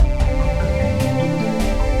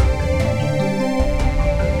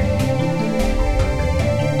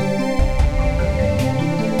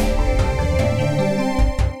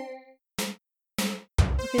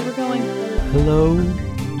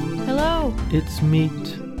It's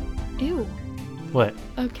meat. Ew. What?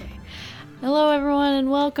 Okay. Hello, everyone,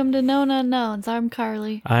 and welcome to Known Unknowns. I'm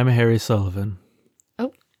Carly. I'm Harry Sullivan.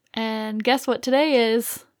 Oh, and guess what today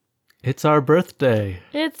is? It's our birthday.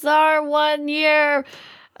 It's our 1 year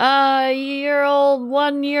birthday.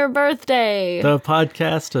 The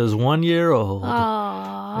podcast is 1 year old.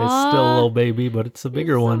 Aww. It's still a little baby, but it's a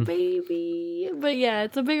bigger one. It's a baby. But yeah,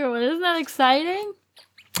 it's a bigger one. Isn't that exciting?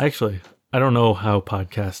 Actually, I don't know how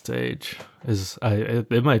podcasts age.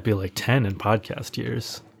 It might be like 10 in podcast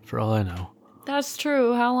years, for all I know. That's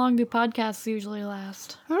true. How long do podcasts usually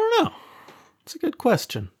last? I don't know. It's a good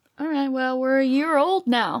question. All right, well, we're a year old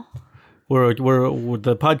now.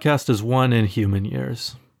 The podcast is 1 in human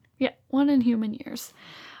years. Yeah, 1 in human years.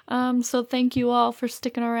 So thank you all for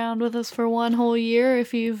sticking around with us for 1 whole year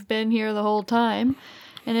if you've been here the whole time.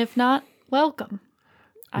 And if not, welcome.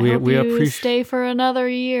 I hope you stay for another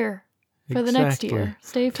year. For the next year.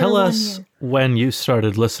 Stay for Tell 1 us year. when you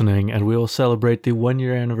started listening, and we will celebrate the 1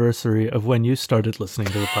 year anniversary of when you started listening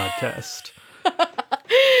to the podcast.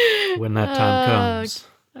 When that time comes.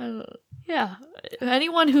 Yeah.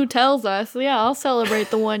 Anyone who tells us, yeah, I'll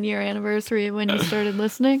celebrate the 1 year anniversary of when you started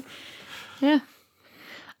listening. Yeah.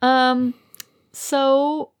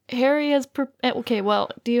 So Harry has okay,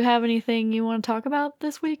 well, do you have anything you want to talk about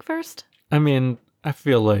this week first? I mean, I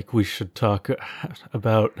feel like we should talk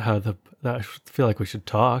about I feel like we should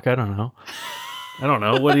talk. I don't know.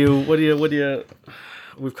 What do you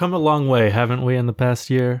we've come a long way, haven't we, in the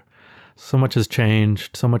past year? So much has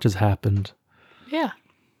changed. So much has happened. Yeah.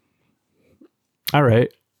 All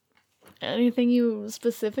right. Anything you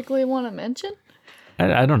specifically want to mention?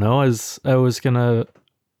 I don't know. I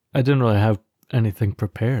didn't really have anything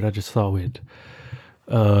prepared. I just thought we'd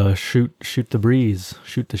shoot the breeze,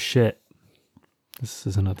 shoot the shit. This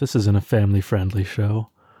isn't a family friendly show.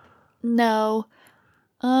 No.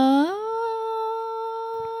 Oh,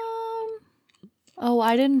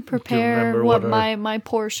 I didn't prepare what my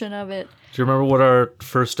portion of it. Do you remember what our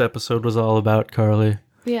first episode was all about, Carly?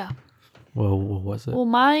 Yeah. Well, what was it? Well,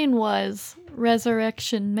 mine was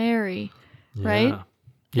Resurrection Mary, right?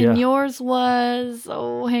 Yeah. And yours was,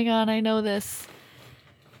 oh, hang on, I know this.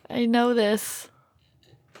 I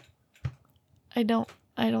don't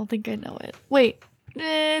think I know it. Wait.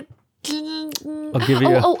 I'll give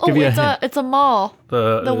you a hint. It's a mall.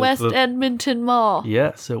 The West Edmonton Mall.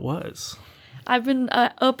 Yes, it was. I've been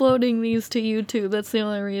uploading these to YouTube. That's the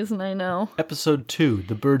only reason I know. Episode 2,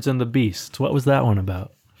 The Birds and the Beasts. What was that one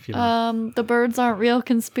about? The Birds Aren't Real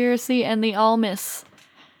Conspiracy and the Almas.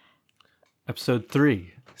 Episode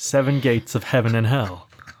 3, 7 Gates of Heaven and Hell.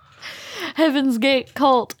 Heaven's Gate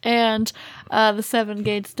Cult and the 7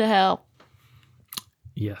 Gates to Hell.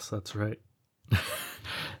 Yes, that's right.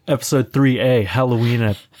 Episode 3A,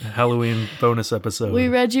 Halloween bonus episode. We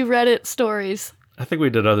read you Reddit stories. I think we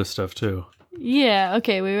did other stuff too. Yeah,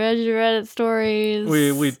 okay, we read your Reddit stories.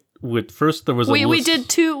 First there was a we did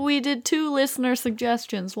two listener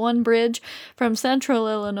suggestions. One Bridge from Central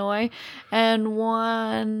Illinois and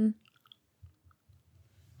one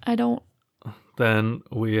Then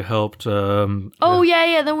we helped then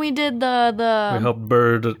we did the we helped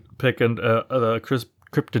Bird pick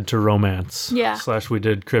Cryptid to Romance. Yeah. / we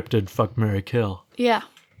did Cryptid Fuck Marry Kill. Yeah.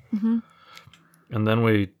 Mm-hmm. And then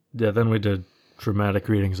we did dramatic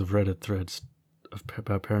readings of Reddit threads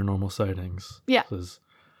about paranormal sightings. Yeah. Do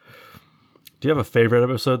you have a favorite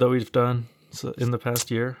episode that we've done in the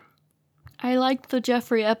past year? I liked the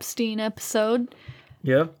Jeffrey Epstein episode.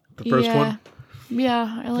 Yeah? The first one?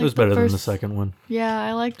 Yeah, I liked it was better than the second one. Yeah,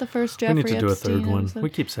 I liked the first Jeffrey Epstein. We need to do a third one. Episode. We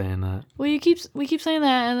keep saying that. Well, we keep saying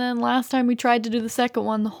that, and then last time we tried to do the second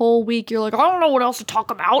one, the whole week you're like, I don't know what else to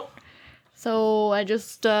talk about. So I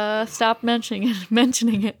just stopped mentioning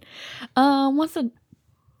it. What's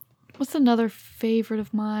another favorite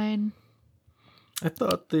of mine? I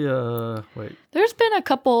thought There's been a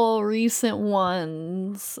couple recent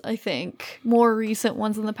ones, I think. More recent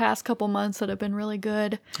ones in the past couple months that have been really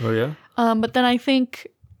good. Oh, yeah? But then I think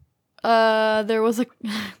there was a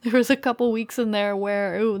couple weeks in there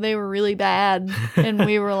where they were really bad. And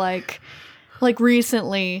we were like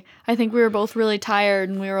recently, I think we were both really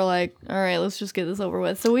tired and we were like, all right, let's just get this over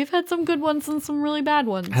with. So we've had some good ones and some really bad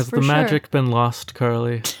ones. Has the magic been lost,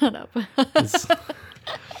 Carly? Shut up.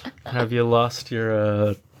 Have you lost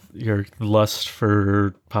your lust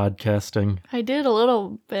for podcasting? I did a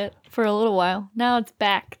little bit for a little while. Now it's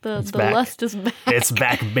back. The lust is back. It's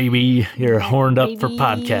back, baby. You're horned up for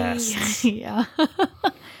podcasts. Yeah.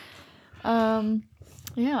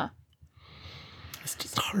 Yeah. It's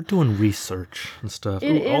just hard doing research and stuff.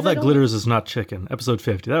 It All is, That Glitters Is Not Chicken, episode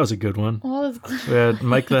 50. That was a good one. All this We had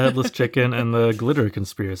Mike the Headless Chicken and the Glitter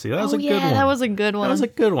Conspiracy. That was a good one. that was a good one. That was a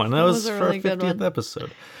good one. That was a for really our good 50th one.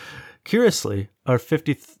 episode. Curiously, our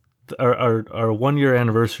 50th, our 1 year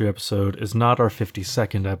anniversary episode is not our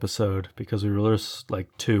 52nd episode because we released like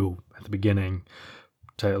 2 at the beginning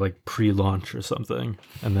to like pre-launch or something,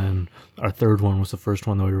 and then our 3rd one was the first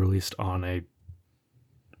one that we released on a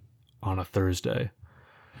Thursday.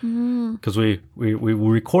 Because we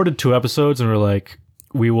recorded 2 episodes and we're like,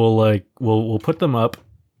 we'll put them up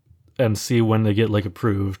and see when they get like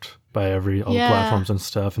approved by all the platforms and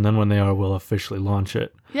stuff, and then when they are, we'll officially launch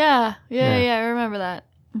it. Yeah, I remember that.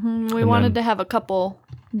 We wanted to have a couple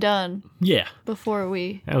done Yeah, before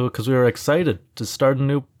we. because we were excited to start a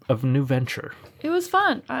new venture. It was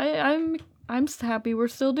fun. I'm happy we're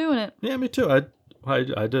still doing it. Yeah, me too. I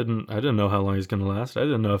didn't know how long he's gonna last. I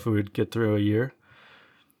didn't know if we would get through a year.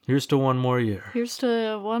 Here's to one more year. Here's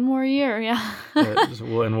to one more year. Yeah. And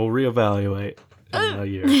we'll reevaluate in a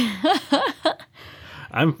year.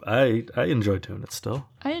 I enjoy doing it still.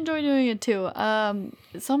 I enjoy doing it too.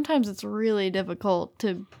 Sometimes it's really difficult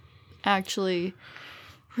to actually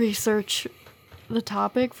research the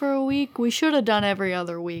topic for a week. We should have done every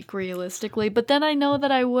other week, realistically. But then I know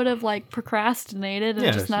that I would have like procrastinated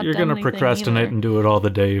and just not you're done gonna anything procrastinate either. and do it all the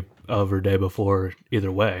day of or day before.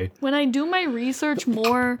 Either way, When I do my research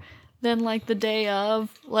more than like the day of,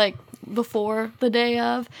 like before the day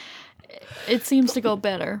of, it seems to go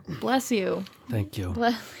better. Bless you. thank you.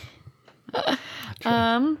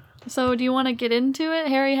 So do you want to get into it?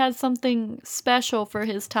 Harry has something special for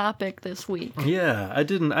his topic this week. Yeah, I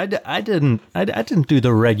didn't do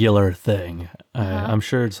the regular thing. I'm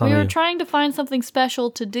sure it's We something. were trying to find something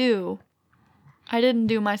special to do. I didn't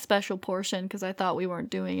do my special portion because I thought we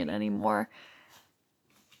weren't doing it anymore.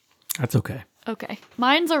 That's okay. Okay.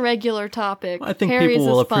 Mine's a regular topic. I think Harry's people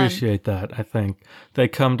will is fun. appreciate that. I think they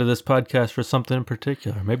come to this podcast for something in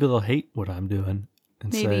particular. Maybe they'll hate what I'm doing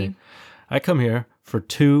and say, Maybe. I come here for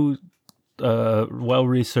 2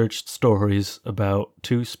 well-researched stories about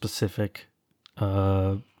 2 specific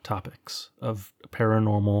topics of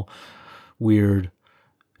paranormal, weird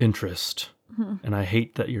interest. And I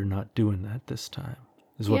hate that you're not doing that this time,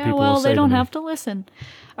 is what people will say they don't to me. have to listen.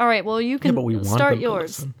 All right, well, you can but we want start them to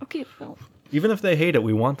yours. listen. Okay, well, Even if they hate it,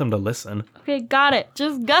 we want them to listen. okay, got it.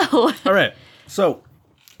 Just go. All right. So,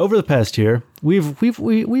 over the past year, we've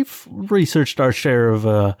researched our share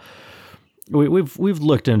of we've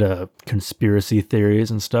looked into conspiracy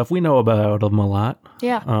theories and stuff. We know about them a lot.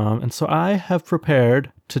 Yeah. And so I have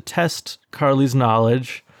prepared to test Carly's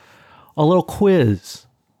knowledge, a little quiz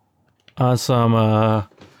on some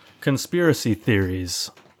conspiracy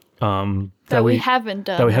theories that we haven't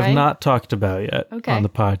done, that we have right? not talked about yet Okay. on the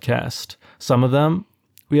podcast. Some of them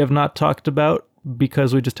we have not talked about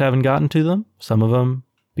because we just haven't gotten to them. Some of them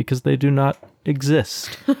because they do not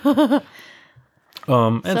exist. And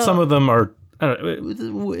So- some of them are, I don't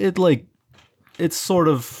know, it's sort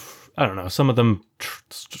of, I don't know, some of them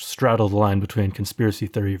straddle the line between conspiracy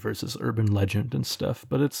theory versus urban legend and stuff,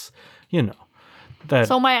 but it's, that.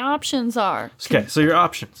 So my options are Okay, so your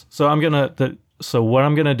options. So what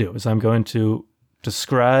I'm gonna do is I'm going to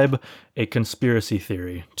describe a conspiracy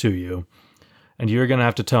theory to you, and you're gonna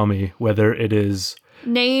have to tell me whether it is.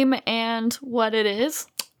 name and what it is.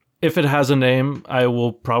 If it has a name, I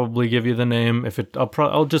will probably give you the name.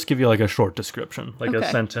 I'll just give you like a short description, like a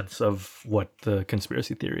Okay. sentence of what the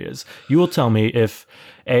conspiracy theory is. You will tell me if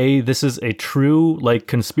this is a true like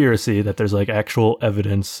conspiracy, that there's like actual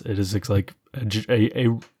evidence. It is like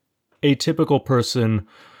a typical person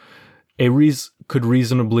could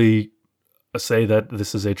reasonably say that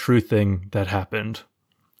this is a true thing that happened.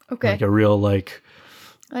 Okay. Like a real Like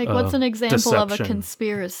what's an example of a deception.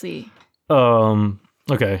 conspiracy?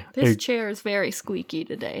 Okay. This chair is very squeaky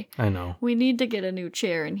today. I know. We need to get a new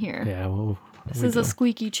chair in here. Yeah, well, This we is a do.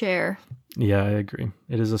 squeaky chair. Yeah, I agree.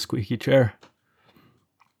 It is a squeaky chair.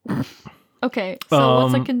 Okay, so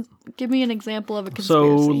give me an example of a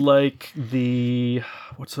conspiracy. So like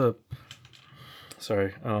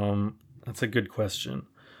that's a good question.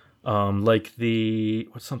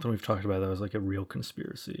 What's something we've talked about that was like a real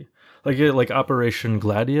conspiracy? Like Operation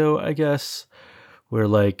Gladio, I guess, where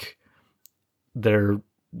like there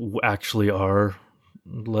actually are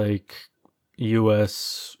like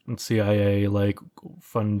US and CIA like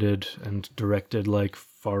funded and directed like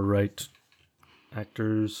far right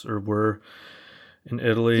actors, or were in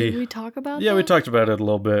Italy. Did we talk about Yeah, that? we talked about it a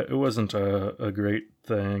little bit. It wasn't a great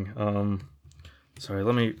thing. Sorry,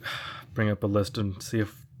 let me bring up a list and see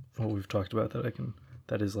if what we've talked about that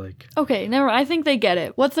that is like Okay, never. I think they get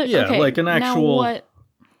it. What's it? Yeah, okay, like an now actual- what?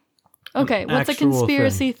 Okay, what's a actual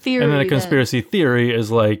conspiracy thing. theory? And then a then? conspiracy theory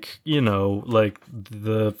is like, like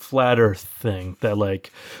the flat earth thing that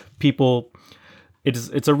like people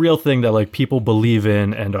it's a real thing that like people believe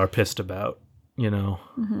in and are pissed about,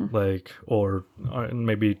 like or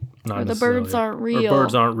maybe not Or the necessarily. birds aren't Or real.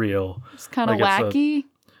 birds aren't real. It's kind of like it's a- wacky.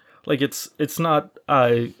 Like it's not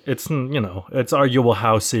it's arguable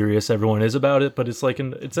how serious everyone is about it, but it's like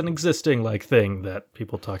it's an existing like thing that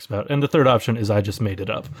people talks about. And the third option is I just made it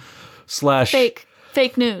up. /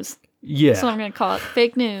 Fake news. Yeah. That's what I'm gonna call it.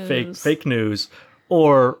 Fake news. Fake news,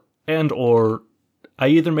 or I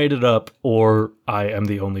either made it up or I am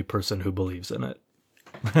the only person who believes in it.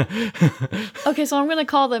 Okay, so I'm gonna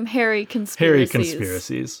call them hairy Hairy conspiracies.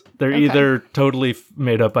 conspiracies. They're Okay. either totally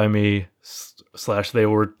made up by me / they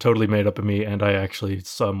were totally made up by me and I actually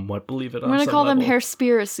somewhat believe it. I'm gonna call them level.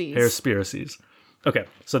 hairspiracies. Hairspiracies. Okay,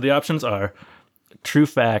 so the options are true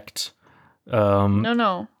fact.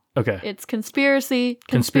 No. Okay. It's conspiracy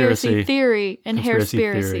Conspiracy. theory, and hairspiracy.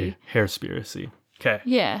 theory, hairspiracy. Okay.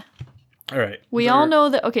 Yeah. All right. We all know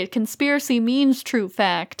that, okay, conspiracy means true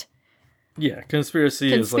fact. Yeah, conspiracy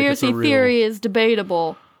is like it's Conspiracy a real... theory is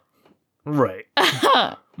debatable. Right.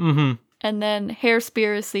 Mm-hmm. And then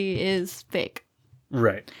hairspiracy is fake.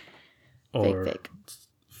 Right. Or Fake.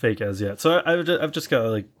 fake as yet. So I've just got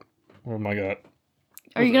like, oh my god.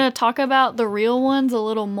 Are you going to talk about the real ones a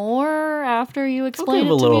little more after you I'll explain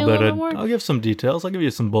give it a to little me a bit. little more? I'll give some details. I'll give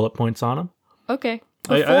you some bullet points on them. Okay.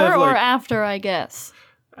 I Before have, or like- after, I guess.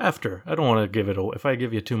 After. I don't want to give it away. If I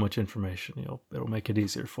give you too much information, it'll make it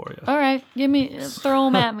easier for you. All right. Throw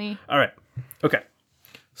them at me. All right. Okay.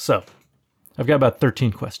 So, I've got about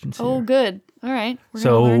 13 questions here. Oh, good. All right. We're So-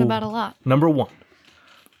 going to learn about a lot. Number 1.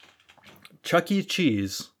 Chuck E.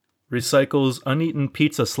 Cheese recycles uneaten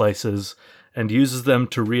pizza slices and uses them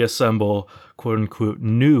to reassemble quote-unquote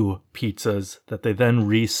new pizzas that they then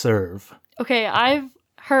reserve. Okay, I've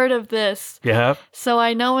heard of this. You have? So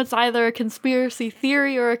I know it's either a conspiracy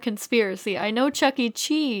theory or a conspiracy. I know Chuck E.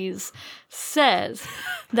 Cheese says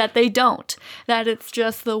that they don't. That it's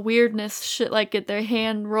just the weirdness shit, like they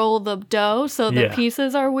hand roll the dough so the Yeah.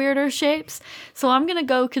 pieces are weirder shapes. So I'm going to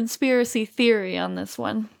go conspiracy theory on this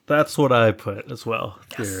one. That's what I put as well.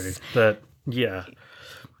 Theory. That, yeah.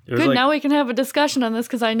 It was Good, like- now we can have a discussion on this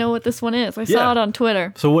because I know what this one is. I saw Yeah. it on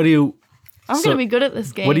Twitter. So what do you... I'm so going to be good at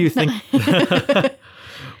this game. What do you think...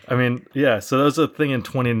 I mean, yeah, so that was a thing in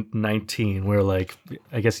 2019 where, like,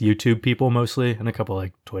 I guess YouTube people mostly, and a couple,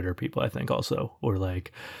 like, Twitter people, I think, also, were,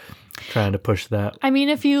 like, trying to push that. I mean,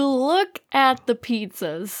 if you look at the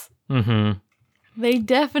pizzas, Mm-hmm. they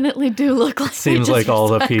definitely do look like they Seems just like all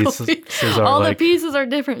the recycle pieces are, all like, the pieces are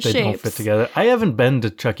different They shapes. don't fit together. I haven't been to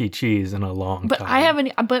Chuck E. Cheese in a long But time. I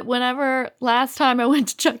haven't. But last time I went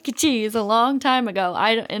to Chuck E. Cheese a long time ago,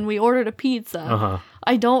 and we ordered a pizza. Uh-huh.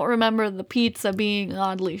 I don't remember the pizza being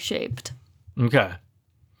oddly shaped. Okay.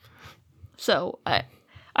 So I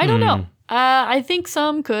don't know. I think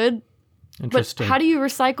some could. But Interesting. how do you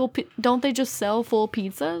recycle? Don't they just sell full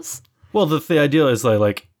pizzas? Well, the idea is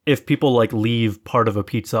like if people like leave part of a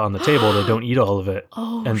pizza on the table, they don't eat all of it,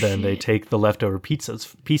 Oh, and then they shit. take the leftover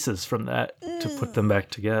pieces from that to put them back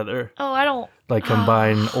together. Oh, I don't. Like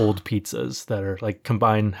combine old pizzas that are like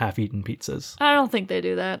combine half-eaten pizzas. I don't think they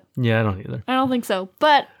do that. Yeah, I don't either. I don't think so.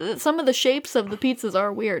 But some of the shapes of the pizzas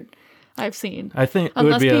are weird. I've seen. I think it would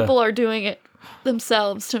Unless be people are doing it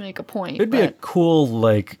themselves to make a point. it'd be a but- cool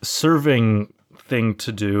like serving thing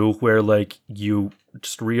to do where like you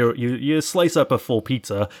just you slice up a full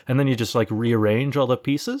pizza and then you just like rearrange all the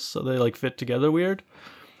pieces so they like fit together weird.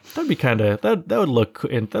 That'd be kind of that would look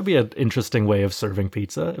that'd be an interesting way of serving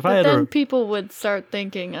pizza. If I But had then people would start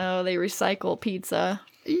thinking, oh, they recycle pizza.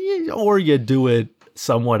 or you do it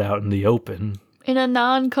somewhat out in the open. In a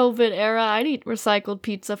non-COVID era, I'd eat recycled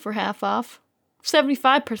pizza for half off.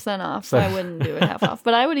 75% off, so I wouldn't do it half off.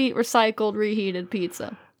 But I would eat recycled, reheated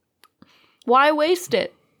pizza. Why waste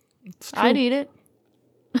it? I'd eat it.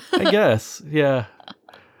 I guess, yeah.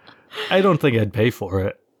 I don't think I'd pay for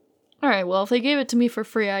it. All right, well, if they gave it to me for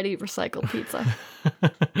free, I'd eat recycled pizza.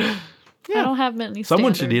 I don't have many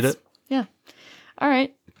Someone should eat standards. it. Yeah. All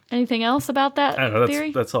right. Anything else about that I don't know.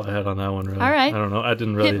 theory? That's all I had on that one. Really. All right. I don't know. I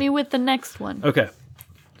didn't really. Hit me with the next one. Okay.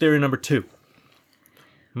 Theory number 2.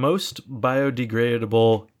 Most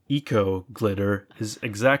biodegradable eco glitter is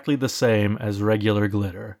exactly the same as regular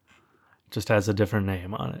glitter. Just has a different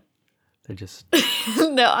name on it. They just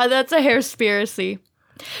No, that's a hairspiracy.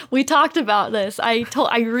 We talked about this. I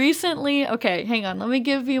recently, okay, hang on. Let me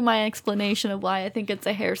give you my explanation of why I think it's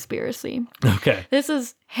a hairspiracy. Okay. This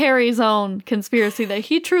is Harry's own conspiracy that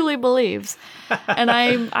he truly believes. And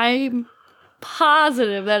I'm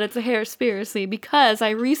positive that it's a hairspiracy because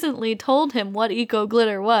I recently told him what eco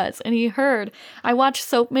glitter was, and he heard. I watch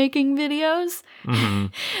soap making videos,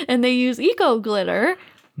 and they use eco glitter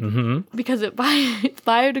because it's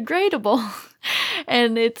biodegradable,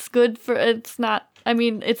 and it's good for. It's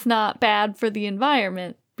not bad for the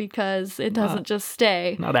environment because it doesn't just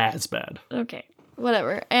stay. Not as bad. Okay,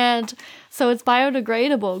 whatever. And so it's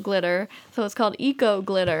biodegradable glitter, so it's called eco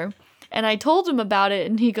glitter. And I told him about it,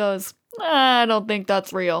 and he goes, I don't think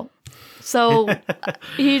that's real. So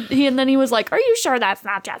he and then he was like, are you sure that's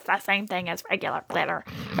not just the same thing as regular glitter?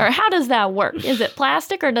 Or how does that work? Is it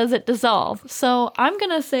plastic or does it dissolve? So I'm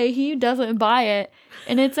going to say he doesn't buy it,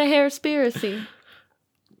 and it's a hairspiracy.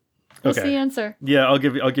 What's the answer? Yeah, I'll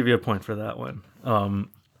give you a point for that one.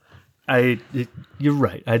 You're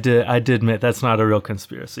right. I did admit that's not a real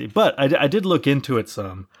conspiracy, but I did look into it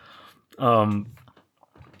some. And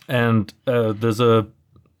there's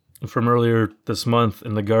from earlier this month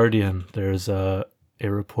in The Guardian, there's a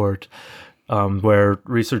report where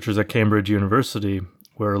researchers at Cambridge University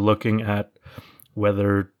were looking at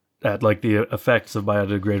like the effects of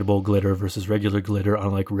biodegradable glitter versus regular glitter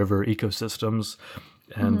on like river ecosystems,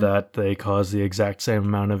 and that they cause the exact same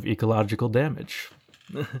amount of ecological damage.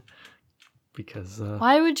 Because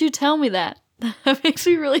why would you tell me that? That makes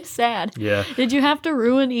me really sad. Yeah. Did you have to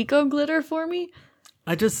ruin eco glitter for me?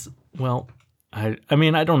 I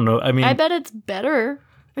mean, I don't know. I mean, I bet it's better.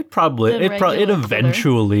 It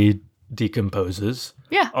eventually decomposes.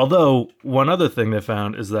 Yeah. Although one other thing they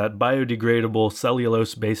found is that biodegradable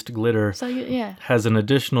cellulose-based glitter has an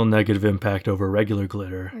additional negative impact over regular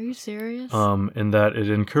glitter. Are you serious? In that it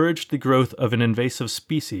encouraged the growth of an invasive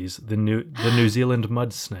species, the New Zealand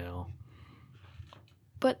mud snail.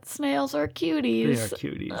 But snails are cuties. They are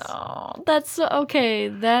cuties. Oh, that's okay.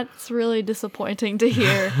 That's really disappointing to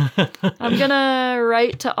hear. I'm gonna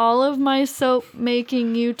write to all of my soap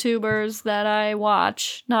making YouTubers that I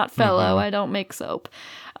watch, not fellow. I don't make soap.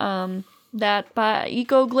 That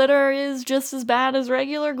eco glitter is just as bad as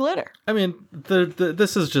regular glitter. I mean,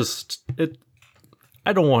 this is just it.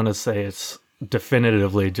 I don't want to say it's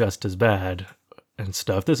definitively just as bad and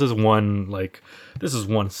stuff. This is one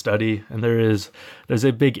study, and there's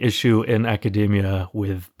a big issue in academia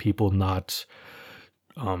with people not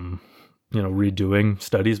redoing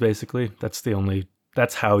studies. Basically, that's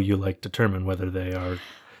how you like determine whether they are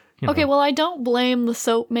okay. Well, I don't blame the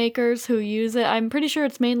soap makers who use it. I'm pretty sure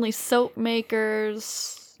it's mainly soap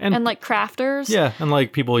makers and like crafters. Yeah, and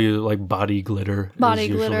like people use like body glitter,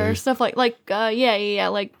 stuff like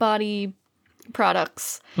body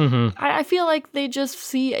products. I feel like they just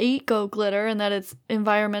see eco glitter and that it's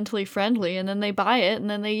environmentally friendly, and then they buy it and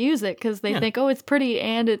then they use it because they think, oh, it's pretty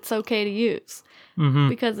and it's okay to use.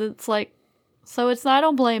 Because it's like, so it's I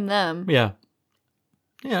don't blame them. Yeah,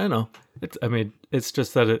 I know. It's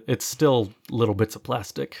just that it's still little bits of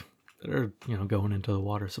plastic that are going into the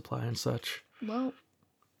water supply and such. Well,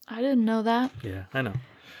 I didn't know that. Yeah, I know.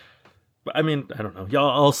 But I mean, I don't know.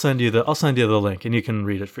 I'll send you the link and you can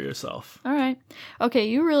read it for yourself. All right. Okay,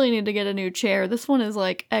 you really need to get a new chair. This one is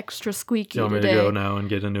like extra squeaky today. Do you want me to go now and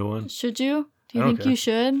get a new one? Should you? Do you think you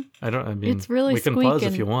should? It's really we can pause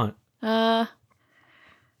if you want. No,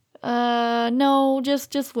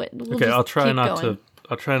 just wait. Okay, I'll try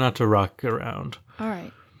not to rock around. All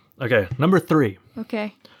right. Okay, number 3.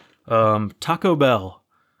 Okay. Taco Bell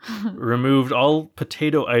removed all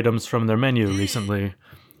potato items from their menu recently.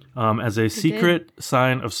 As a secret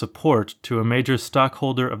sign of support to a major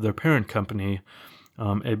stockholder of their parent company,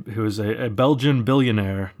 who is a Belgian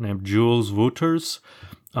billionaire named Jules Wouters,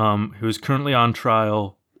 who is currently on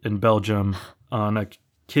trial in Belgium on a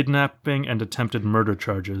kidnapping and attempted murder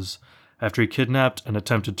charges after he kidnapped and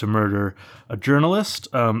attempted to murder a journalist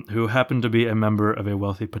who happened to be a member of a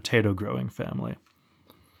wealthy potato-growing family.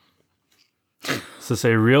 So it's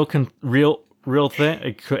a real thing, a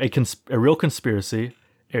real conspiracy,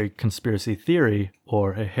 a conspiracy theory,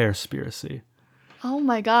 or a hairspiracy. Oh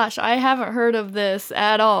my gosh, I haven't heard of this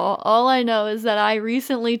at all. All I know is that I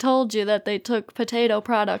recently told you that they took potato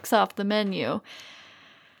products off the menu.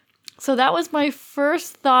 So that was my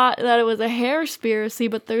first thought, that it was a hairspiracy,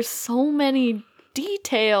 but there's so many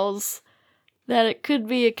details that it could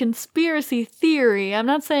be a conspiracy theory. I'm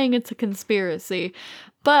not saying it's a conspiracy,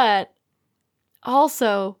 but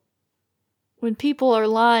also, when people are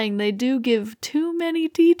lying, they do give too many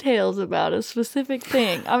details about a specific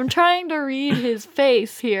thing. I'm trying to read his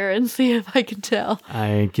face here and see if I can tell. I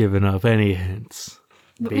ain't giving up any hints.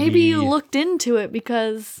 But maybe you looked into it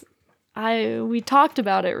because we talked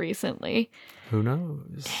about it recently. Who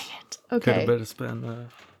knows? Dang it. Could have Okay. been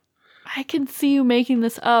I can see you making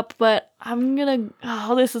this up, but I'm gonna...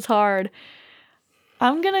 Oh, this is hard.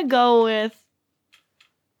 I'm gonna go with...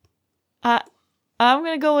 I'm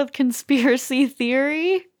gonna go with conspiracy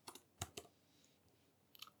theory.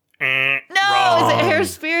 No,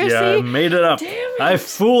 is it hairspiracy? Yeah, I made it up. Damn it. I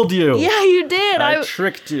fooled you. Yeah, you did. I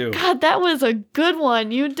tricked you. God, that was a good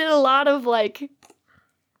one. You did a lot of like...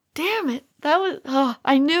 Damn it. That was... Oh,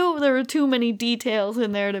 I knew there were too many details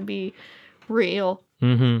in there to be real.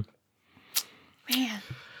 Mm-hmm. Man.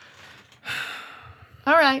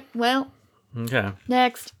 All right, well, Okay.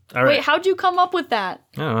 next. All right. Wait, how'd you come up with that?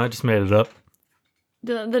 Oh, I just made it up.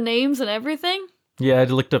 The names and everything? Yeah, I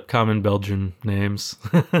looked up common Belgian names.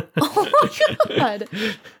 Oh my god.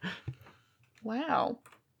 Wow.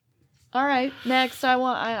 All right, next. I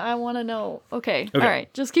want to know. Okay. All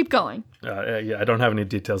right, just keep going. Yeah, I don't have any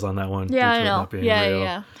details on that one. Yeah, due I to it know. not being Yeah, real.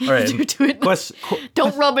 yeah. All right. Do it. Quest-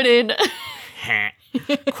 Don't rub it in.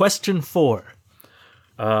 Question 4.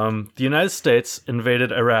 The United States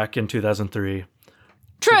invaded Iraq in 2003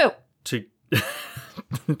 True. to...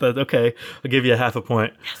 Okay, I'll give you a half a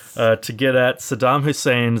point. To get at Saddam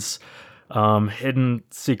Hussein's hidden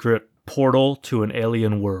secret portal to an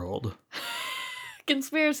alien world.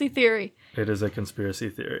 Conspiracy theory. It is a conspiracy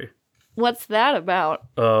theory. What's that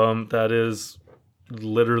about? That is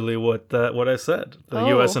literally what I said. The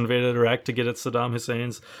U.S. invaded Iraq to get at Saddam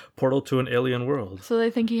Hussein's portal to an alien world. So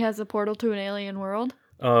they think he has a portal to an alien world?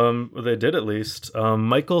 They did at least.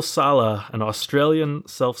 Michael Salla, an Australian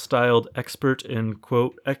self-styled expert in,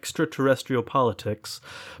 quote, extraterrestrial politics,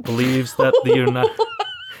 believes that the United...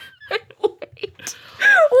 Wait.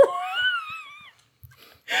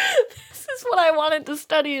 This is what I wanted to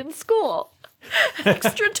study in school.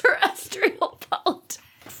 Extraterrestrial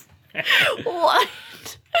politics. What?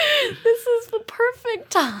 This is the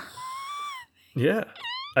perfect time. Yeah.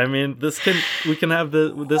 I mean, this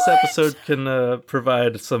episode can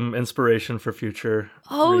provide some inspiration for future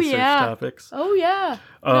research topics. Oh yeah.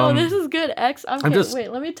 No, this is good. Wait,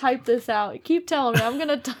 let me type this out. Keep telling me. I'm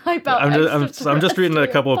gonna type out. I'm just reading a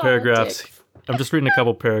couple of politics. paragraphs. I'm just reading a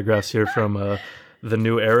couple paragraphs here from the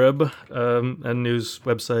New Arab, a news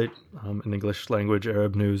website, an English language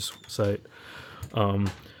Arab news site.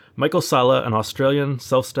 Michael Salla, an Australian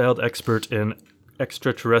self-styled expert in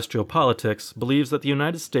extraterrestrial politics, believes that the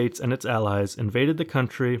United States and its allies invaded the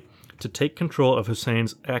country to take control of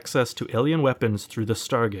Hussein's access to alien weapons through the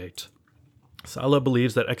Stargate. Salla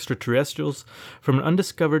believes that extraterrestrials from an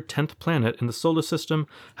undiscovered 10th planet in the solar system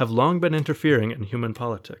have long been interfering in human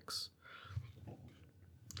politics.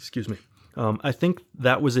 Excuse me. I think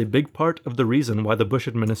that was a big part of the reason why the Bush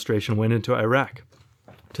administration went into Iraq.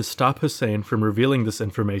 To stop Hussein from revealing this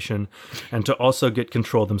information and to also get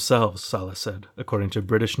control themselves, Salla said, according to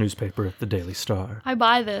British newspaper The Daily Star. I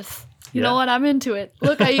buy this. You Yeah. know what? I'm into it.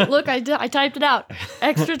 Look, I typed it out.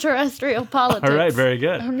 Extraterrestrial politics. All right, very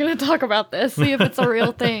good. I'm gonna talk about this. See if it's a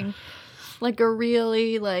real thing. Like a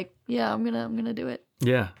really yeah. I'm gonna do it.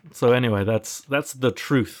 Yeah. So anyway, that's the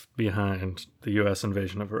truth behind the U.S.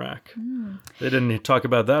 invasion of Iraq. They didn't talk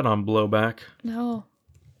about that on Blowback. No.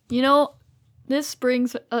 You know, this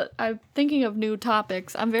brings... I'm thinking of new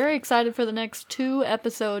topics. I'm very excited for the next 2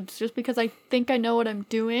 episodes just because I think I know what I'm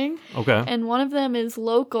doing. Okay. And one of them is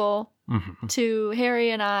local to Harry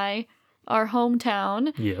and I, our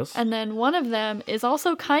hometown. Yes. And then one of them is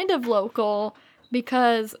also kind of local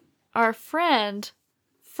because our friend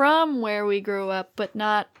from where we grew up, but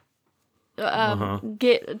not...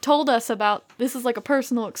 told us about... This is like a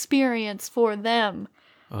personal experience for them.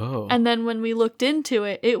 Oh. And then when we looked into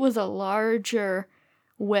it, it was a larger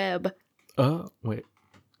web. Oh, wait.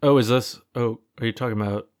 Oh, is this... Oh, are you talking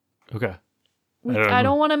about... Okay. I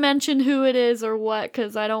don't want to mention who it is or what,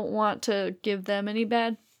 because I don't want to give them any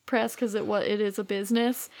bad press, because it is a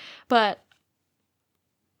business. But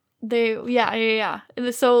yeah.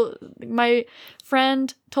 So my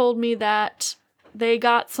friend told me that they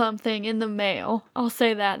got something in the mail. I'll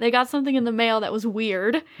say that. They got something in the mail that was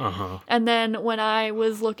weird. Uh-huh. And then when I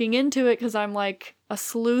was looking into it, because I'm like a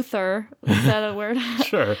sleuther, is that a word?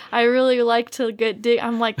 Sure. I really like to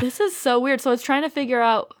I'm like, this is so weird. So I was trying to figure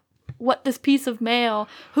out what this piece of mail,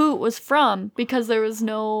 who it was from, because there was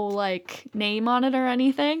no like name on it or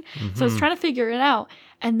anything. So I was trying to figure it out.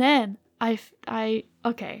 And then I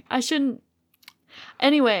shouldn't.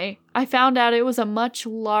 Anyway, I found out it was a much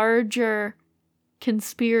larger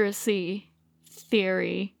conspiracy,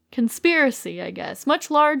 I guess.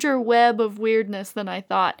 Much larger web of weirdness than I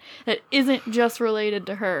thought that isn't just related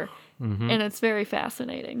to her. and it's very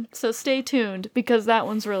fascinating. So stay tuned because that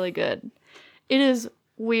one's really good. It is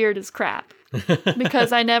weird as crap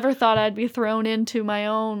because I never thought I'd be thrown into my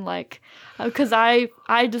own, like, because I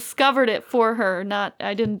discovered it for her, not,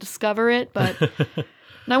 I didn't discover it, but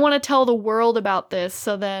and I want to tell the world about this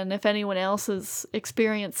so then if anyone else has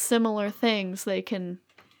experienced similar things, they can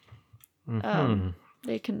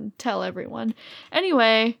tell everyone.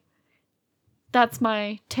 Anyway, that's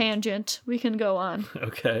my tangent. We can go on.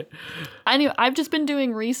 Okay. I've just been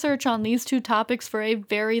doing research on these two topics for a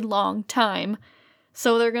very long time.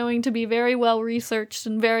 So they're going to be very well researched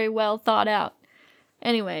and very well thought out.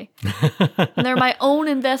 Anyway, and they're my own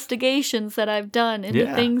investigations that I've done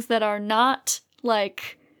into things that are not,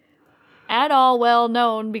 like, at all well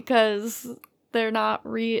known because they're not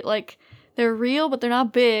real. Like, they're real, but they're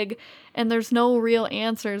not big. And there's no real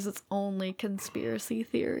answers. It's only conspiracy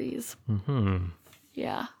theories.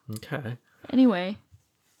 Yeah. Okay. Anyway.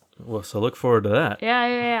 Well, so look forward to that.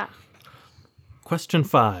 Yeah. Question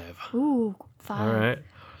 5. Ooh, 5. All right.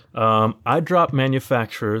 Eyedrop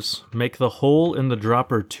manufacturers make the hole in the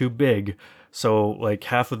dropper too big, so like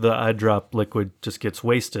half of the eyedrop liquid just gets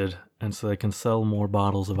wasted, and so they can sell more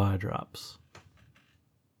bottles of eye drops.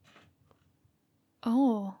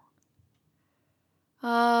 Oh.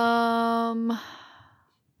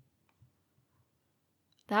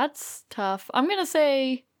 That's tough. I'm gonna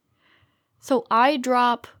say, so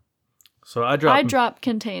eyedrop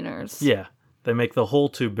containers. Yeah, they make the hole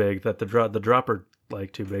too big that the dropper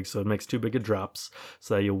like too big, so it makes too big of drops,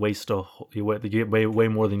 so that you get way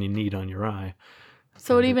more than you need on your eye.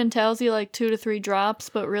 So it even tells you like 2 to 3 drops,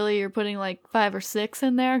 but really you're putting like 5 or 6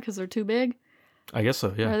 in there because they're too big. I guess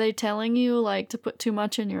so. Yeah. Are they telling you like to put too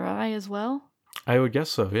much in your eye as well? I would guess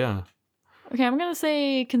so. Yeah. Okay, I'm gonna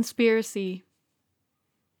say conspiracy.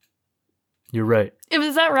 You're right.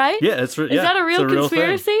 Is that right? Yeah, is that a real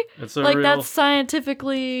conspiracy? It's a like real... that's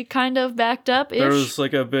scientifically kind of backed up. There was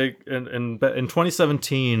like a big in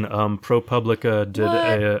 2017. ProPublica did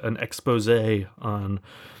an expose on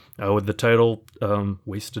with the title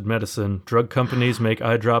 "Wasted Medicine: Drug Companies Make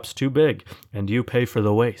Eye Drops Too Big, and You Pay for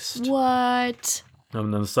the Waste." What?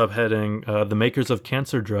 And then the subheading, the makers of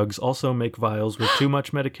cancer drugs also make vials with too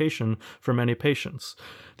much medication for many patients.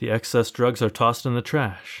 The excess drugs are tossed in the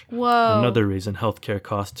trash. Whoa. Another reason healthcare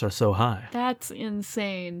costs are so high. That's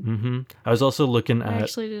insane. I was also looking at... I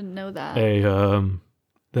actually didn't know that.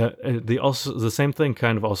 The same thing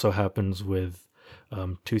kind of also happens with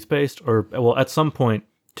toothpaste. At some point,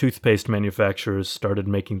 toothpaste manufacturers started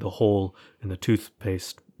making the hole in the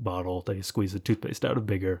toothpaste bottle that you squeeze the toothpaste out of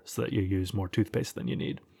bigger so that you use more toothpaste than you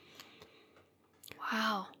need.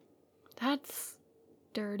 Wow. That's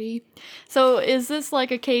dirty. So is this like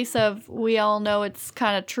a case of we all know it's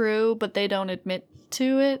kind of true, but they don't admit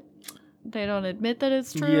to it? They don't admit that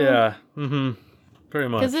it's true? Yeah. Pretty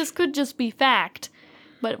much. Because this could just be fact,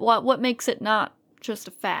 but what makes it not just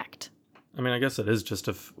a fact? I mean, I guess it is just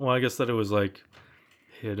I guess that it was like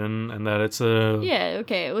hidden and that it's a... Yeah,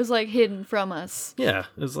 okay. It was like hidden from us. Yeah.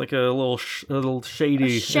 It's like a little shady in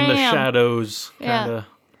the sham. shadows. Kinda.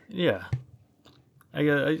 Yeah.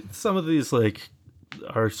 Some of these like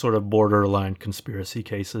are sort of borderline conspiracy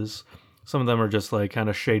cases. Some of them are just like kind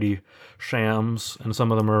of shady shams, and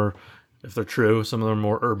some of them are, if they're true, some of them are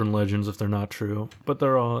more urban legends if they're not true. But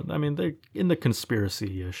they're all, I mean, they're in the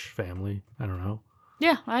conspiracy-ish family. I don't know.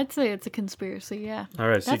 Yeah, I'd say it's a conspiracy, yeah. All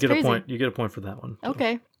right, so That's you get crazy. a point. You get a point for that one.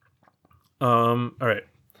 Okay. All right.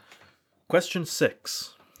 Question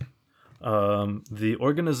 6. The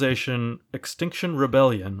organization Extinction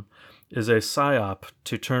Rebellion is a psyop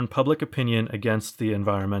to turn public opinion against the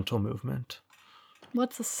environmental movement.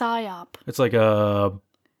 What's a psyop? It's like an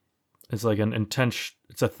intention.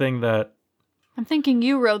 It's a thing that... I'm thinking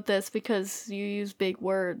you wrote this because you use big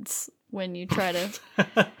words when you try to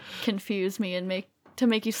confuse me and make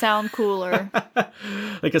you sound cooler.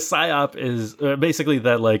 Like a psyop is basically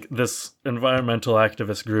that like this environmental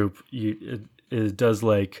activist group it does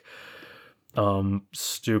like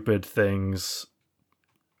stupid things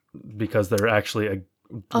because they're actually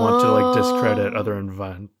want to like discredit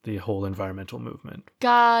the whole environmental movement.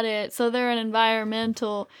 Got it. So they're an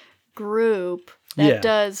environmental group that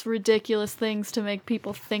does ridiculous things to make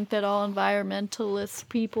people think that all environmentalist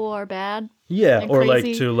people are bad. Yeah, or crazy,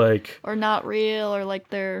 like to like... Or not real, or like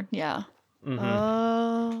they're... Yeah. Well,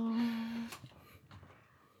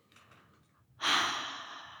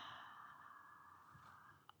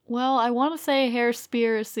 I want to say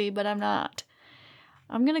hairspiracy, but I'm not.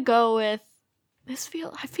 I'm going to go with... I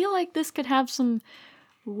feel like this could have some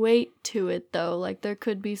weight to it, though. Like, there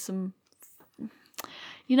could be some...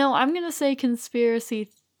 I'm going to say conspiracy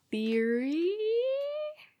theory.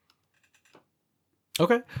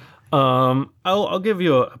 Okay. I'll give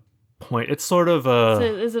you a point. It's sort of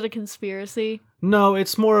Is it a conspiracy? no.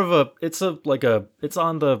 It's more of a. It's a like a. It's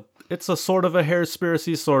on the. It's a sort of a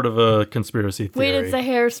hairspiracy, sort of a conspiracy theory. Wait, it's a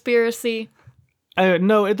hairspiracy.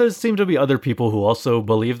 No, it does seem to be other people who also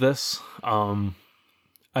believe this. There's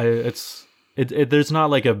not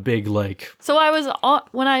like a big like. So I was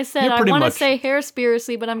when I said Yeah, I pretty want to much. say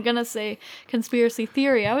hairspiracy, but I'm gonna say conspiracy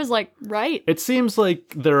theory. I was like, right. It seems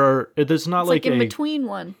like there's not It's like in a between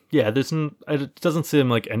one. yeah. It doesn't seem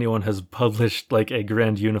like anyone has published like a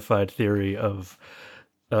grand unified theory of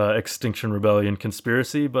Extinction Rebellion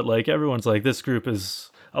conspiracy, but like everyone's like this group is.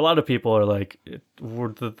 A lot of people are like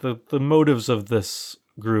the motives of this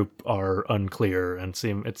group are unclear and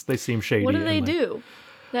they seem shady. What do and, they like, do?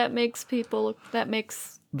 That makes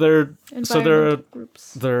They're environmental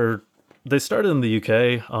groups. they started in the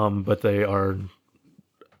UK, but they are.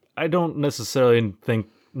 I don't necessarily think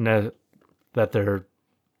that they're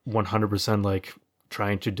 100% like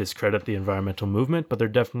trying to discredit the environmental movement, but they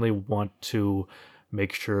definitely want to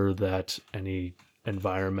make sure that any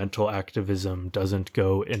environmental activism doesn't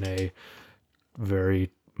go in a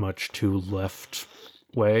very much too left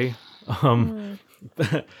way. One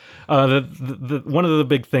of the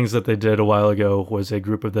big things that they did a while ago was a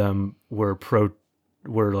group of them were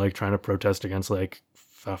like trying to protest against like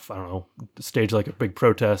I don't know, stage like a big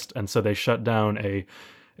protest, and so they shut down a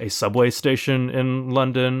subway station in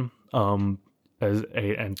London,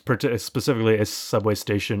 specifically a subway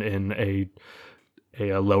station in a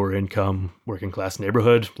lower income working class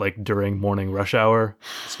neighborhood, like during morning rush hour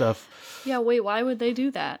stuff. Yeah, wait, why would they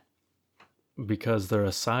do that? Because they're a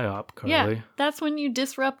psyop, Carly. Yeah, that's when you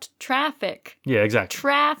disrupt traffic. Yeah, exactly.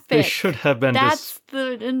 Traffic. They should have been That's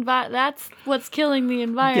what's killing the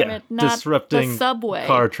environment, not disrupting the subway.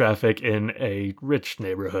 car traffic in a rich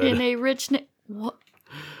neighborhood. In a rich what?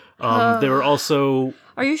 They were also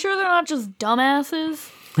Are you sure they're not just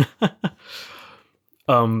dumbasses?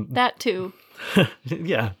 That too.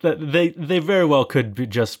 yeah, they very well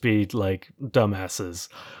could just be like dumbasses.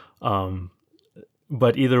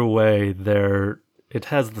 But either way, it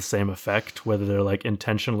has the same effect, whether they're like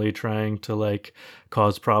intentionally trying to like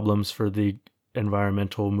cause problems for the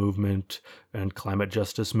environmental movement and climate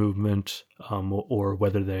justice movement, or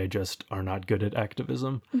whether they just are not good at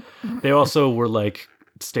activism. They also were like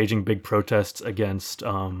staging big protests against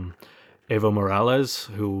Evo Morales,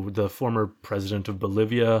 the former president of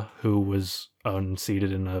Bolivia, who was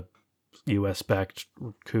unseated in a U.S.-backed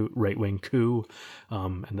right-wing coup,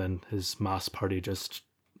 and then his MAS party just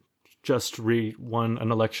won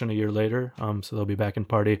an election a year later, so they'll be back in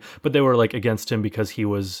party. But they were like against him because he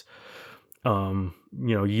was,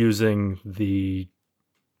 using the,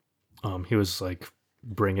 he was like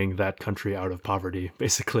bringing that country out of poverty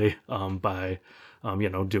basically, by,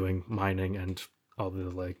 doing mining and all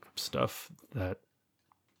the like stuff that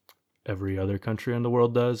every other country in the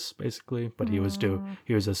world does basically, but he was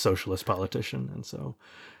a socialist politician, and so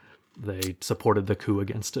they supported the coup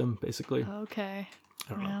against him basically. Okay.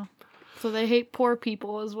 I don't know. So they hate poor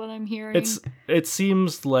people is what I'm hearing. It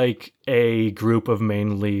seems like a group of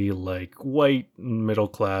mainly like white middle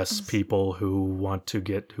class people who want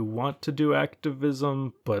to do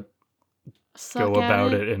activism but Suck go at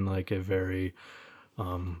about it in like a very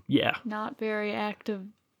not very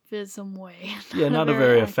activism way. yeah, not a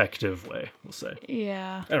very effective way, we'll say.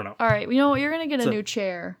 Yeah. I don't know. All right, you know what? You're gonna get a new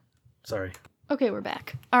chair. Sorry. Okay, we're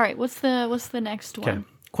back. All right, what's the next one? Okay.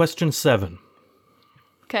 Question 7.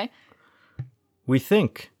 Okay. We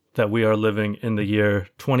think that we are living in the year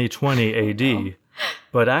 2020 AD,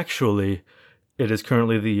 but actually it is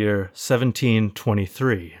currently the year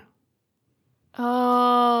 1723.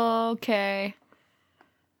 Oh, okay.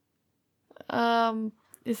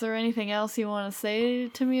 Is there anything else you want to say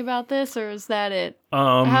to me about this, or is that it?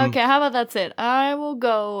 Okay, how about that's it? I will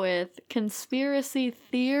go with conspiracy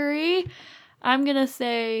theory. I'm gonna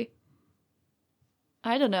say,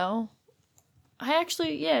 I don't know. I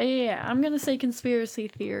actually, yeah. I'm gonna say conspiracy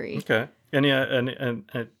theory. Okay. And yeah, and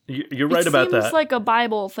you're right about that. It seems like a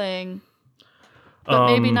Bible thing, but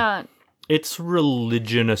maybe not. It's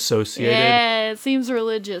religion associated. Yeah, it seems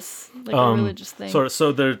religious, like a religious thing. So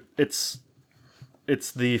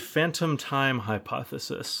it's the phantom time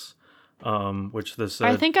hypothesis, which this.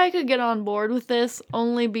 I think I could get on board with this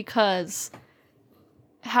only because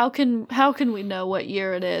how can we know what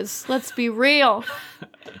year it is? Let's be real.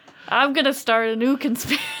 I'm gonna start a new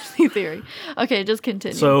conspiracy theory. Okay, just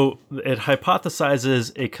continue. So it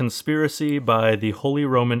hypothesizes a conspiracy by the Holy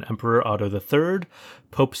Roman Emperor Otto III,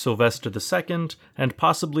 Pope Sylvester II, and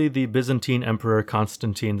possibly the Byzantine Emperor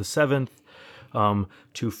Constantine VII,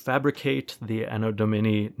 to fabricate the Anno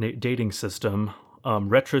Domini dating system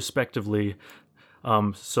retrospectively,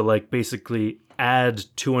 so like basically add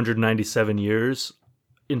 297 years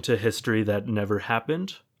into history that never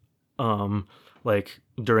happened, like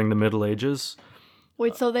during the Middle Ages.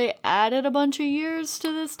 Wait, so they added a bunch of years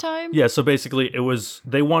to this time? Yeah, so basically it was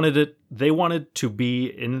they wanted to be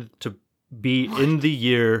in the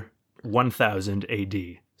year 1000 AD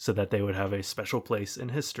so that they would have a special place in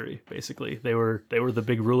history. Basically, they were the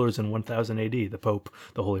big rulers in 1000 AD, the Pope,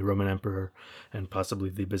 the Holy Roman Emperor, and possibly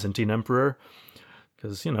the Byzantine Emperor,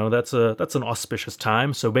 because that's an auspicious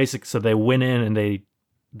time. So they went in and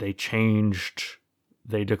they changed.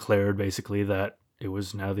 They declared basically that it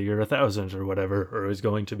was now the year 1000 or whatever, or it was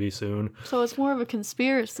going to be soon. So it's more of a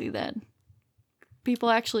conspiracy then.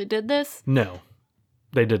 People actually did this? No,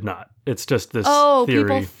 they did not. It's just this theory.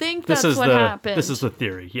 People think that's what happened. This is the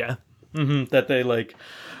theory, yeah. That they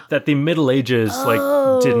that the Middle Ages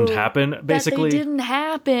didn't happen. Basically, that they didn't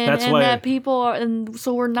happen, that's and why that people are, and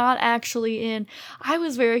so we're not actually in. I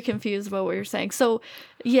was very confused about what you're saying. So,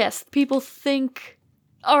 yes, people think.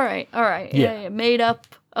 All right, yeah, made up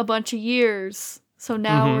a bunch of years. So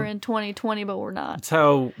now we're in 2020, but we're not. It's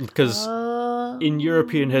how, because in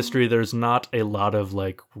European history, there's not a lot of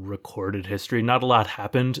recorded history. Not a lot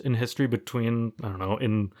happened in history between, I don't know,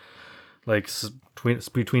 in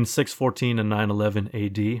between 614 and 911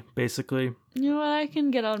 AD, basically. You know what? I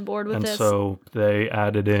can get on board with this. And so they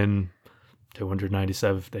added in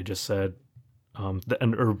 297. They just said,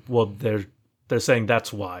 they're saying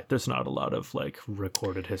that's why there's not a lot of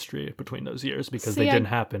recorded history between those years, because they didn't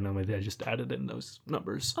happen. I mean, they just added in those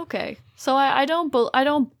numbers. Okay, so I don't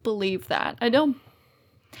believe that. I don't,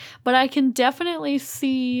 but I can definitely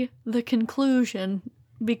see the conclusion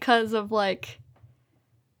because of what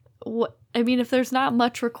I mean. If there's not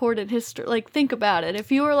much recorded history, think about it.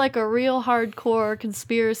 If you were a real hardcore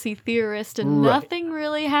conspiracy theorist and nothing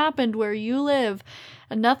really happened where you live,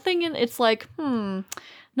 and it's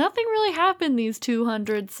nothing really happened these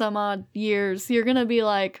 200 some odd years. You're going to be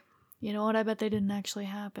like, you know what? I bet they didn't actually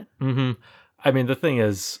happen. Mm-hmm. I mean, the thing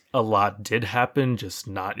is, a lot did happen, just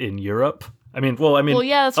not in Europe. Well,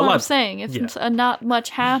 yeah, that's what I'm saying. If not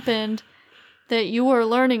much happened that you were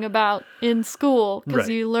learning about in school, because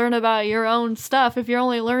you learn about your own stuff. If you're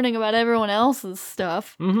only learning about everyone else's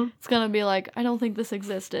stuff, it's going to be like, I don't think this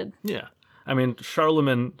existed. Yeah. I mean,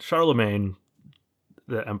 Charlemagne,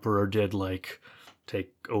 the emperor, did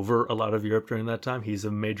take over a lot of Europe during that time. He's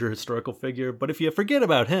a major historical figure, but if you forget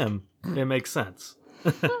about him, it makes sense.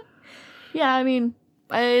 Yeah, I mean,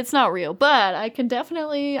 it's not real, but I can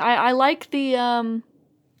definitely I like the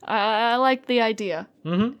I like the idea.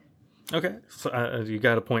 Okay, so you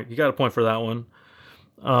got a point. You got a point for that one.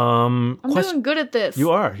 I'm doing good at this.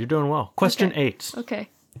 You are. You're doing well. Question 8. Okay.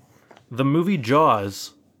 The movie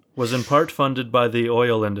Jaws was in part funded by the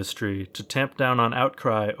oil industry to tamp down on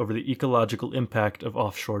outcry over the ecological impact of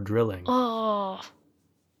offshore drilling. Oh.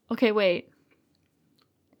 Okay, wait.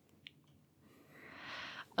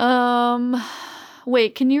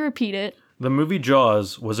 Wait, can you repeat it? The movie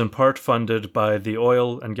Jaws was in part funded by the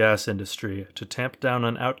oil and gas industry to tamp down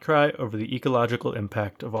on outcry over the ecological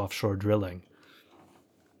impact of offshore drilling.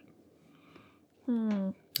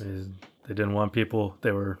 They didn't want people.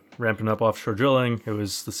 They were ramping up offshore drilling. It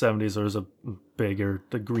was the 70s. There was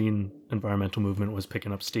the green environmental movement was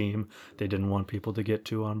picking up steam. They didn't want people to get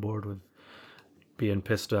too on board with being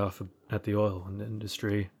pissed off at the oil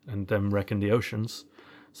industry and them wrecking the oceans.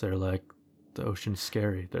 So they're like, the ocean's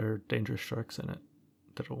scary. There are dangerous sharks in it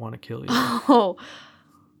that don't want to kill you. Oh.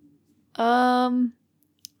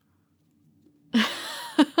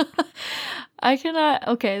 I cannot.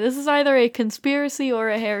 Okay, this is either a conspiracy or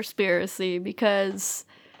a hairspiracy, because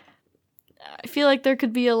I feel like there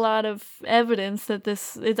could be a lot of evidence that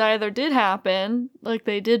it either did happen, like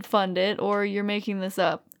they did fund it, or you're making this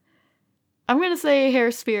up. I'm gonna say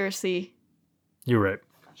hairspiracy. You're right.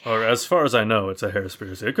 Or as far as I know, it's a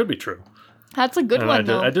hairspiracy. It could be true. That's a good one,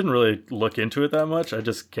 though. I didn't really look into it that much. I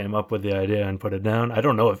just came up with the idea and put it down. I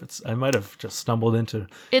don't know if I might have just stumbled into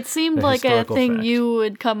it. Seemed like a thing fact you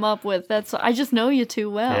would come up with. I just know you too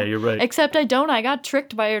well. Yeah, you're right. Except I don't. I got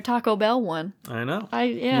tricked by your Taco Bell one. I know.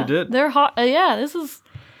 You did. They're hot.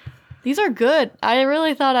 These are good. I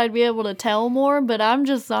really thought I'd be able to tell more, but I'm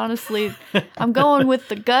just honestly, I'm going with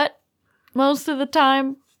the gut most of the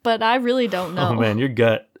time. But I really don't know. Oh man, your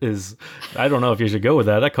gut is, I don't know if you should go with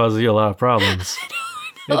that. That causes you a lot of problems.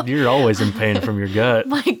 You're always in pain from your gut.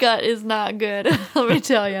 My gut is not good. Let me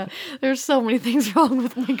tell you. There's so many things wrong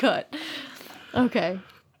with my gut. Okay.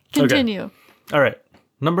 Continue. Okay. All right.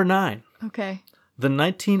 Number 9. Okay. The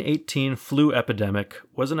 1918 flu epidemic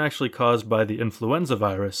wasn't actually caused by the influenza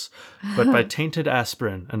virus, but by tainted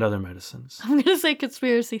aspirin and other medicines. I'm going to say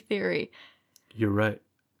conspiracy theory. You're right.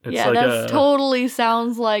 It's yeah, like that totally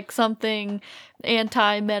sounds like something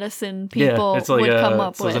anti-medicine people it's like would come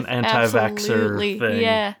up so with. it's an anti-vaxxer Absolutely. thing.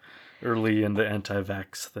 Yeah. Early in the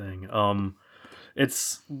anti-vax thing.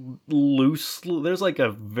 It's loose. There's like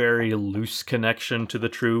a very loose connection to the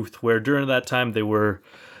truth where during that time they were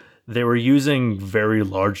using very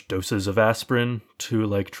large doses of aspirin to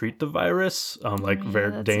like treat the virus,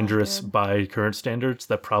 very dangerous by current standards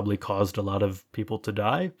that probably caused a lot of people to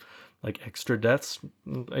die, like extra deaths,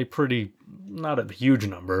 not a huge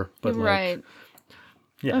number, but right. like,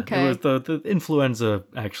 yeah, okay. It was the influenza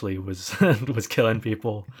actually was was killing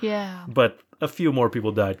people. Yeah. But a few more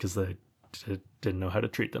people died because they didn't know how to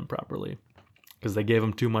treat them properly. Because they gave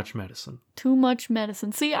them too much medicine. Too much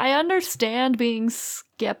medicine. See, I understand being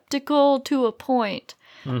skeptical to a point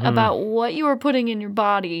about what you are putting in your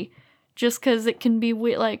body, just because it can be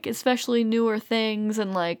like, especially newer things,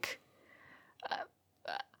 and like,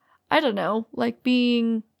 I don't know, like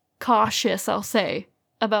being cautious, I'll say,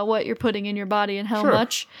 about what you're putting in your body and how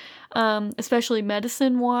much, especially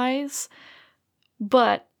medicine-wise.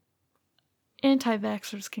 But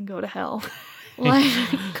anti-vaxxers can go to hell. Like,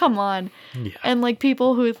 come on. Yeah. And like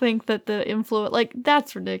people who think that the influence, like,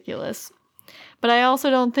 that's ridiculous. But I also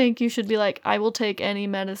don't think you should be like, I will take any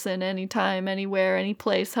medicine, anytime, anywhere, any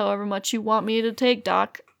place, however much you want me to take,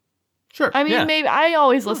 doc. Sure. I mean, maybe I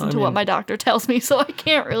always listen to what my doctor tells me, so I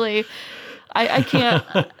can't really, I can't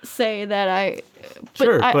say that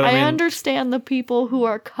but I understand the people who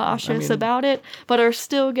are cautious about it, but are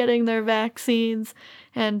still getting their vaccines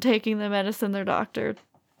and taking the medicine their doctor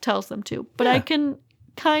tells them to. But I can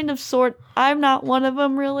kind of I'm not one of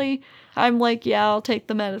them really. I'm like, yeah, I'll take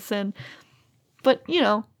the medicine. But, you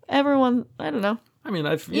know, everyone, I don't know. I mean,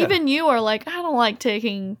 even you are like, I don't like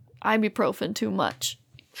taking ibuprofen too much.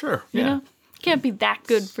 Sure. You know? It can't be that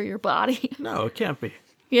good for your body. No, it can't be.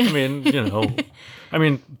 Yeah. I mean, you know,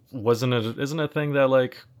 isn't it a thing that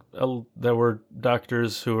like there were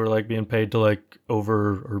doctors who were like being paid to like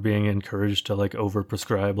or being encouraged to like over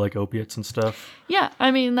prescribe like opiates and stuff? Yeah,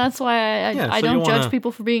 I mean, that's why I don't judge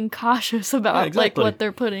people for being cautious about like what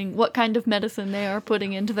they're putting, what kind of medicine they are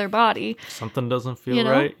putting into their body. If something doesn't feel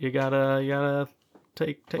right, you gotta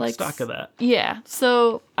take like, stock of that. Yeah,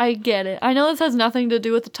 so I get it. I know this has nothing to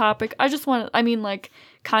do with the topic. I just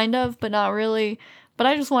kind of, but not really. But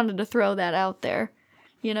I just wanted to throw that out there,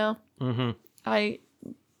 you know? Mm-hmm.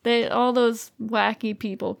 All those wacky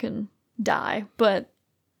people can die,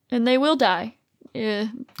 and they will die. Yeah,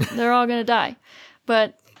 they're all gonna die.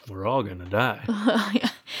 But we're all gonna die. Yeah,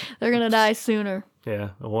 they're gonna die sooner.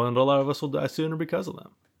 Yeah, and a lot of us will die sooner because of them.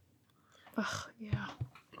 Ugh, yeah,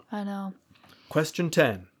 I know. Question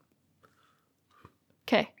 10.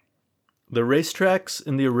 Okay. The racetracks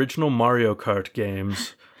in the original Mario Kart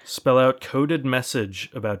games spell out coded message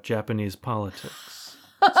about Japanese politics.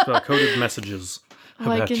 Spell out coded messages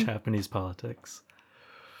about Japanese politics.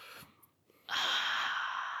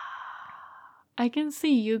 I can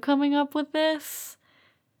see you coming up with this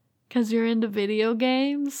because you're into video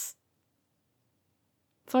games.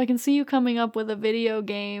 So I can see you coming up with a video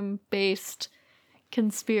game-based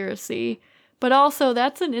conspiracy. But also,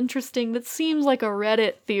 that seems like a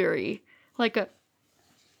Reddit theory.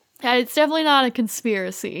 It's definitely not a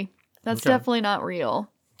conspiracy. That's definitely not real.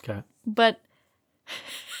 Okay. But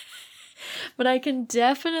I can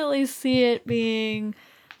definitely see it being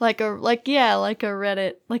like a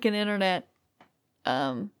Reddit, like an internet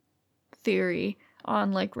theory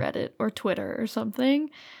on like Reddit or Twitter or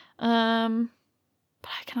something. But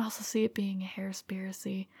I can also see it being a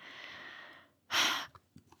hairspiracy.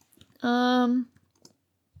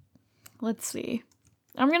 Let's see.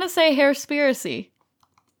 I'm gonna say hairspiracy.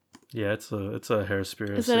 Yeah, it's a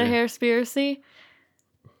hairspiracy. Is it a hairspiracy?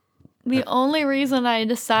 The only reason I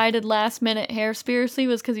decided last minute hairspiracy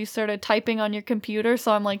was because you started typing on your computer,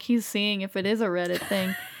 so I'm like, he's seeing if it is a Reddit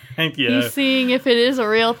thing. Yeah. He's seeing if it is a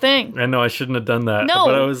real thing. I know I shouldn't have done that. No,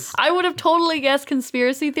 but I would have totally guessed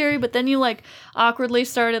conspiracy theory, but then you like awkwardly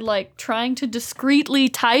started like trying to discreetly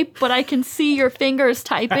type, but I can see your fingers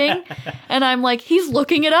typing, and I'm like, he's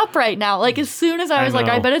looking it up right now. Like as soon as I was like,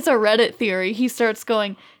 I bet it's a Reddit theory, he starts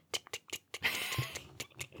going tick, tick, tick, tick, tick, tick, tick,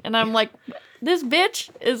 tick, tick. And I'm like, this bitch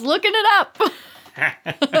is looking it up.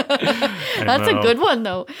 That's a good one,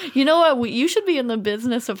 though. You know what? You should be in the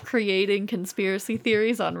business of creating conspiracy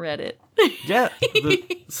theories on Reddit. Yeah,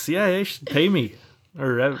 the CIA should pay me.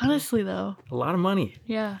 Honestly, though. A lot of money.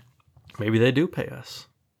 Yeah. Maybe they do pay us.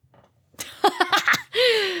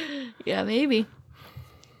 Yeah, maybe.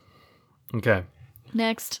 Okay.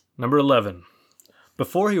 Next. Number 11.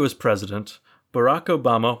 Before he was president, Barack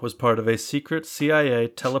Obama was part of a secret CIA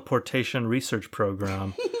teleportation research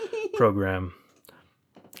program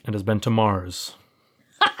and has been to Mars.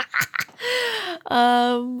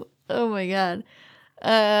 Oh my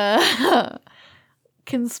god.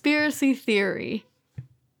 Conspiracy theory.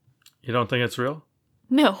 You don't think it's real?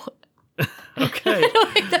 No. Okay. I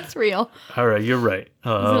don't think that's real. All right, you're right. Is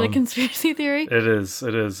it a conspiracy theory? It is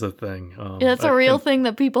a thing. That's a real thing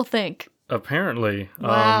that people think. Apparently.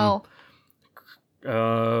 Wow.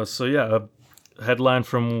 So yeah, a headline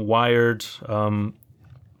from Wired,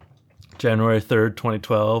 January 3rd,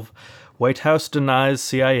 2012. White House denies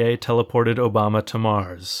CIA teleported Obama to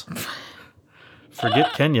Mars.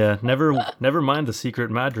 Forget Kenya. Never mind the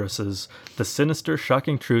secret madrasas. The sinister,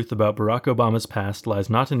 shocking truth about Barack Obama's past lies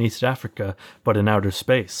not in East Africa, but in outer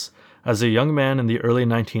space. As a young man in the early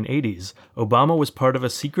 1980s, Obama was part of a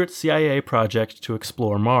secret CIA project to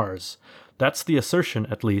explore Mars. That's the assertion,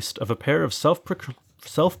 at least, of a pair of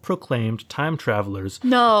self-proclaimed time travelers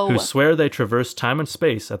No. who swear they traverse time and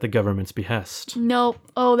space at the government's behest. Nope.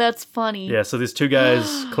 Oh, that's funny. Yeah, so these two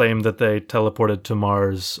guys claim that they teleported to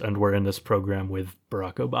Mars and were in this program with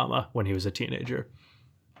Barack Obama when he was a teenager.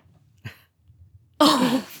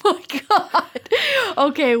 Oh my god.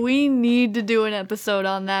 Okay, we need to do an episode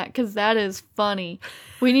on that because that is funny.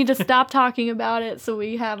 We need to stop talking about it so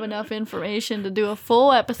we have enough information to do a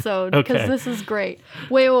full episode because Okay. this is great.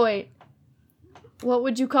 Wait. What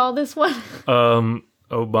would you call this one?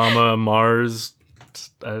 Obama Mars,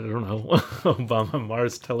 I don't know. Obama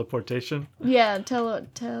Mars teleportation. Yeah,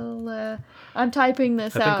 I'm typing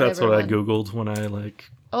this out. I think that's everyone. what I Googled when I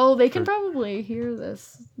Oh, they can probably hear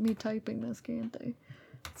this, me typing this, can't they?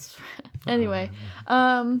 Anyway,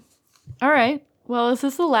 all right. Well, is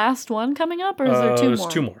this the last one coming up, or is there two there's more?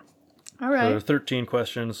 two more. All There are right. 13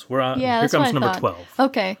 questions. We're on. Yeah, Here that's what comes I number thought. 12.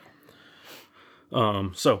 Okay.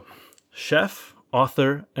 So, chef,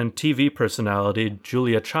 author, and TV personality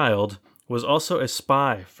Julia Child was also a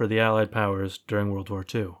spy for the Allied powers during World War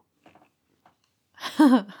II.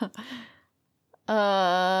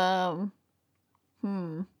 Oh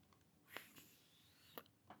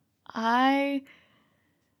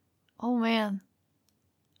man.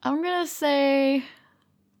 I'm gonna say.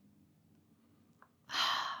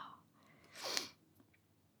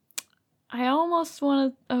 I almost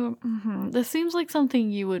want to. This seems like something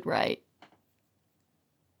you would write.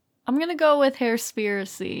 I'm gonna go with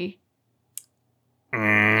Hairspiracy.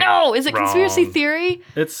 No, is it conspiracy Wrong. theory?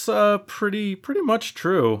 It's pretty much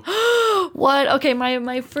true. What? Okay,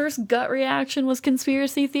 my first gut reaction was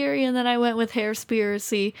conspiracy theory, and then I went with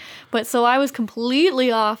Hairspiracy. But so I was completely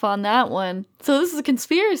off on that one. So this is a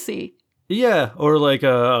conspiracy. Yeah, or like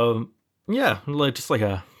just like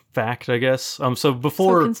a fact, I guess. So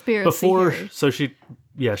before conspiracy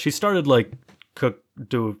she started like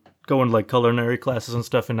going like culinary classes and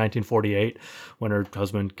stuff in 1948 when her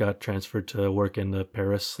husband got transferred to work in the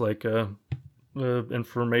Paris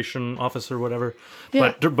information office or whatever.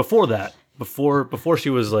 Yeah. But before that, before she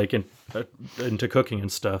was like into cooking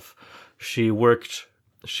and stuff, she worked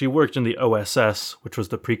in the OSS, which was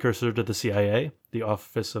the precursor to the CIA, the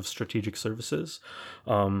Office of Strategic Services.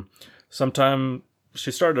 Sometime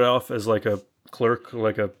she started off as like a clerk,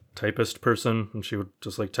 like a typist person, and she would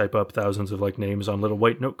just like type up thousands of like names on little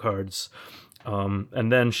white note cards.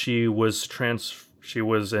 And then she was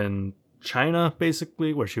in China,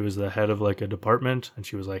 basically, where she was the head of like a department, and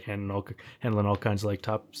she was like handling all kinds of like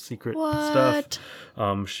top secret stuff.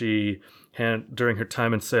 During her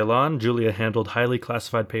time in Ceylon, Julia handled highly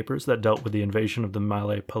classified papers that dealt with the invasion of the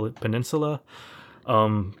Malay Peninsula.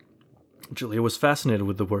 Julia was fascinated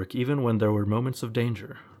with the work, even when there were moments of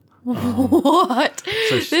danger. What?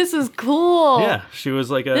 This is cool. Yeah, she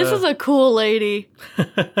was like This is a cool lady.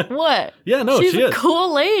 What? Yeah, no, She's she a is.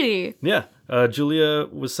 cool lady. Yeah, Julia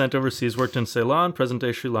was sent overseas, worked in Ceylon,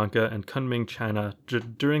 present-day Sri Lanka, and Kunming, China.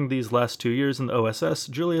 During these last 2 years in the OSS,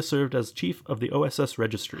 Julia served as chief of the OSS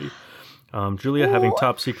registry. Julia, having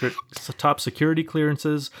top security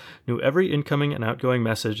clearances, knew every incoming and outgoing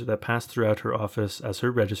message that passed throughout her office, as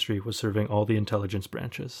her registry was serving all the intelligence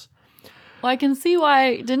branches. Well, I can see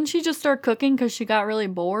why. Didn't she just start cooking because she got really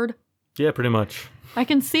bored? Yeah, pretty much. I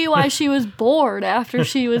can see why she was bored after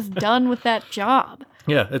she was done with that job.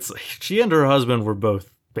 Yeah, she and her husband were both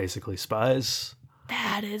basically spies.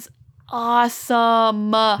 That is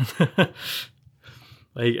awesome. I'm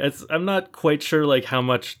not quite sure like how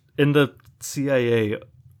much in the CIA.gov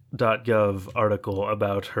article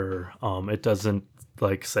about her. It doesn't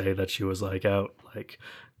like say that she was like out like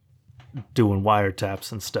doing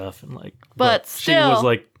wiretaps and stuff, and like. But she still. was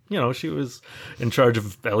like she was in charge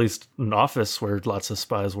of at least an office where lots of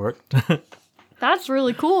spies worked. That's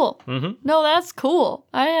really cool. Mm-hmm. No, that's cool.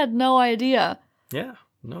 I had no idea. Yeah.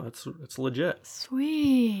 No, it's legit.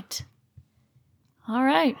 Sweet. All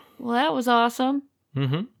right. Well, that was awesome.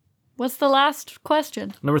 Mm-hmm. What's the last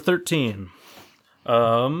question? Number 13.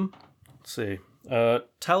 Let's see.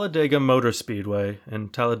 Talladega Motor Speedway in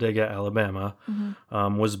Talladega, Alabama,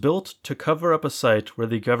 was built to cover up a site where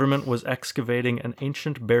the government was excavating an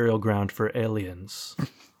ancient burial ground for aliens.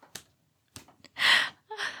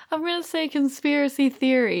 I'm going to say conspiracy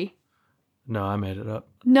theory. No, I made it up.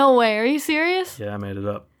 No way. Are you serious? Yeah, I made it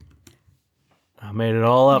up. I made it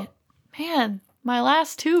all up. Man, my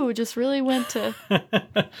last two just really went to...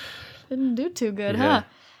 Didn't do too good, Yeah. huh?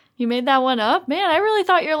 You made that one up? Man, I really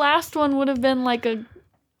thought your last one would have been like a...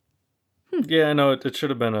 Yeah, I know it should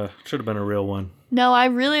have been a real one. No, I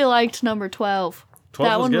really liked number 12. 12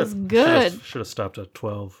 That was one good. was good. Should have stopped at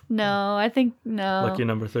 12. No, I think no. Lucky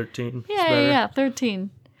number 13. Yeah, 13.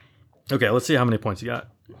 Okay, let's see how many points you got.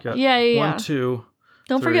 You got Yeah. 1, 2,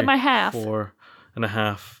 Don't 3, forget my half. 4 and a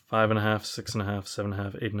half, 5 and a half, 6 and a half, 7 and a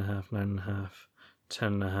half, 8 and a half, 9 and a half,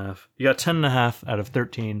 10 and a half. You got 10 and a half out of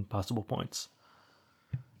 13 possible points.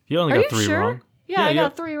 You only Are got you 3 sure? wrong. Yeah, I you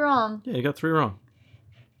got 3 wrong. Yeah, you got 3 wrong.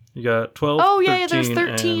 You got 12. Oh, yeah, 13, there's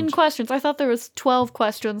 13 and questions. I thought there was 12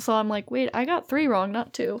 questions, so I'm like, wait, I got 3 wrong,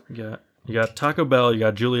 not 2. You got Taco Bell, you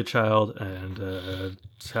got Julia Child, and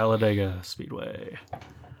Talladega Speedway.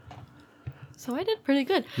 So I did pretty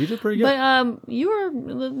good. You did pretty good. But you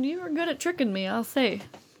were good at tricking me, I'll say.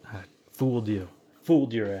 I fooled you.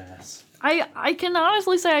 Fooled your ass. I can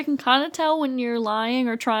honestly say I can kind of tell when you're lying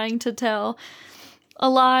or trying to tell a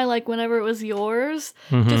lie, like whenever it was yours,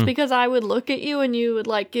 just because I would look at you and you would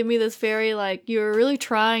like give me this very like you were really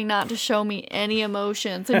trying not to show me any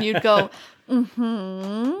emotions, and you'd go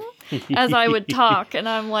as I would talk, and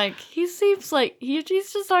I'm like, he seems like he's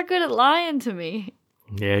just not good at lying to me.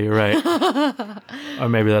 Yeah, you're right. Or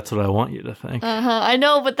maybe that's what I want you to think. I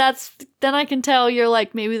know, but then I can tell you're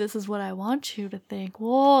like, maybe this is what I want you to think.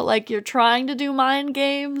 Whoa, like you're trying to do mind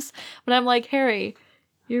games, but I'm like, Harry,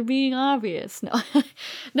 you're being obvious. No,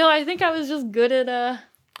 no, I think I was just good at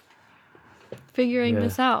figuring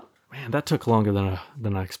this out. Man, that took longer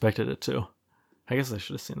than I expected it to. I guess I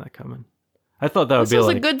should have seen that coming. I thought that would be This was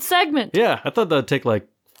like a good segment. Yeah, I thought that would take like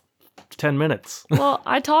 10 minutes. Well,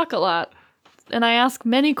 I talk a lot, and I ask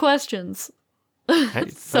many questions. Hey,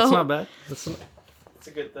 So- that's not bad. That's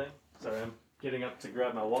a good thing. Sorry, I'm getting up to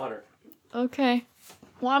grab my water. Okay.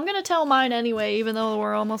 Well, I'm gonna tell mine anyway, even though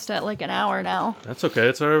we're almost at like an hour now. That's okay.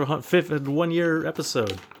 It's our 5th 1-year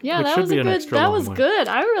episode. Yeah, which that should was be a an good. extra That long was one. good.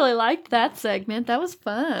 I really liked that segment. That was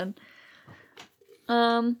fun.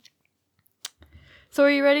 So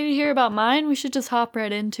are you ready to hear about mine? We should just hop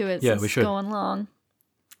right into it. Yeah, since we it's should. Going long.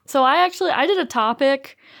 So I did a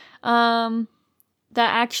topic, that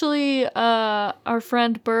actually, our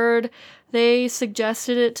friend Bird, they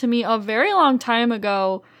suggested it to me a very long time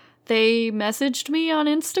ago. They messaged me on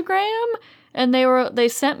Instagram, and they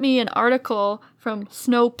sent me an article from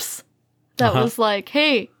Snopes that was like,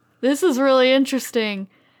 hey, this is really interesting.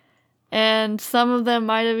 And some of them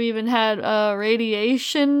might have even had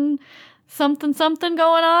radiation something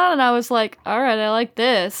going on, and I was like, all right, I like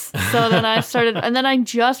this. So then I started, and then I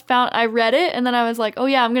read it, and then I was like, oh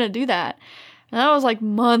yeah, I'm gonna do that. And that was like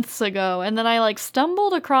months ago, and then I like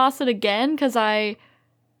stumbled across it again because I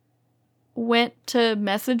went to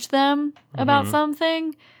message them about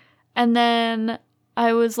something, and then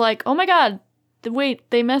I was like, oh my god, wait,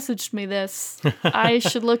 they messaged me this. I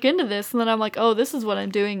should look into this. And then I'm like, oh, this is what I'm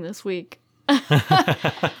doing this week. All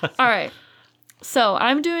right. So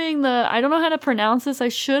I'm doing I don't know how to pronounce this. I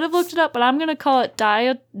should have looked it up, but I'm going to call it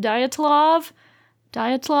Dyatlov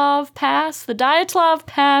Pass. The Dyatlov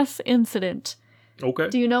Pass incident. Okay.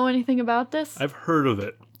 Do you know anything about this? I've heard of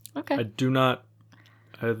it. Okay. I do not.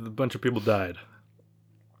 A bunch of people died.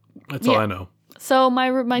 That's all I know. So my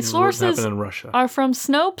It sources happened in Russia. are from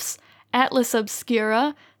Snopes, Atlas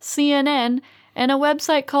Obscura, CNN, and a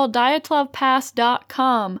website called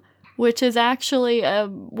dyatlovpass.com, which is actually a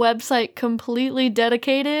website completely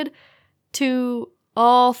dedicated to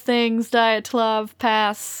all things Dyatlov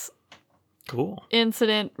Pass Cool.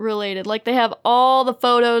 incident related. Like they have all the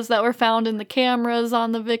photos that were found in the cameras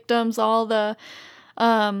on the victims, all the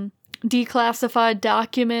declassified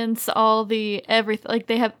documents, all the everything. Like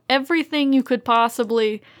they have everything you could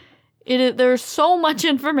possibly. There's so much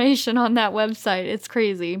information on that website. It's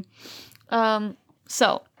crazy.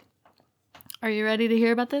 So, are you ready to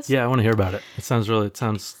hear about this? Yeah, I want to hear about it. It sounds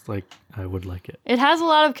like I would like it. It has a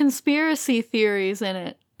lot of conspiracy theories in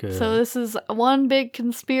it. Good. So this is one big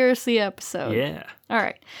conspiracy episode. Yeah. All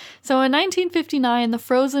right. So in 1959, the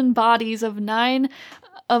frozen bodies of a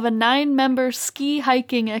 9-member ski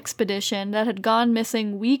hiking expedition that had gone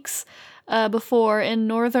missing weeks before in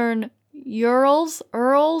northern Urals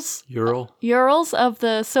of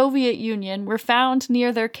the Soviet Union were found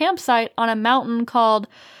near their campsite on a mountain called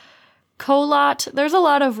Kholat. There's a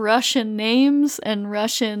lot of Russian names and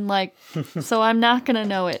Russian, so I'm not going to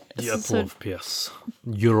know it.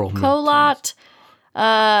 Kholat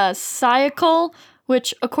Syakhl,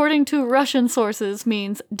 which, according to Russian sources,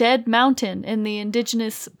 means dead mountain in the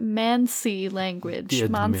indigenous Mansi language.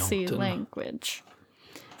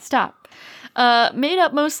 Stop. Made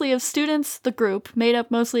up mostly of students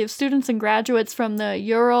and graduates from the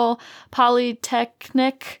Ural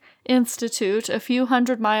Polytechnic Institute, a few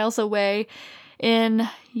hundred miles away in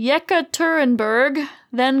Yekaterinburg,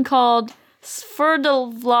 then called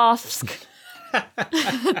Sverdlovsk.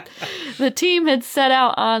 The team had set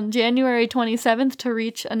out on January 27th to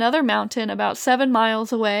reach another mountain about 7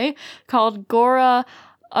 miles away called Gora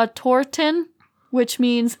Otorten, which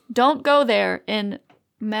means don't go there in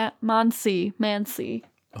Mansi.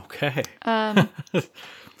 Okay. Bad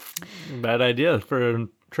idea for a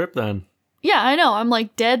trip then. Yeah, I know. I'm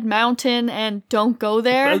like, dead mountain and don't go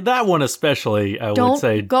there. That one especially, I would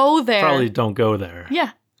say. Don't go there. Probably don't go there. Yeah.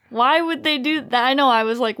 Why would they do that? I know. I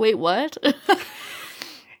was like, wait, what?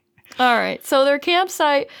 All right. So their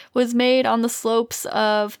campsite was made on the slopes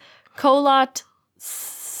of Kholat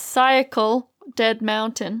Syakhl, Dead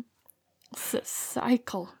Mountain.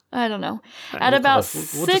 Cycle. I don't know. At about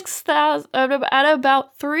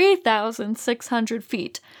 3,600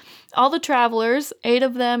 feet. All the travelers, 8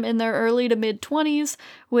 of them in their early to mid-20s,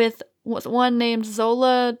 with one named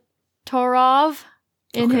Zola Torov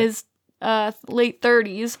in his late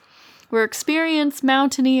 30s, were experienced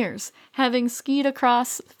mountaineers, having skied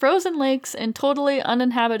across frozen lakes and totally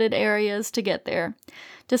uninhabited areas to get there.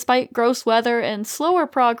 Despite gross weather and slower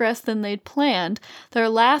progress than they'd planned, their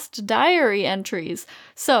last diary entries.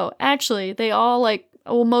 So, actually, they all,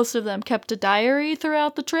 most of them kept a diary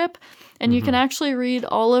throughout the trip, and you can actually read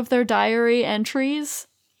all of their diary entries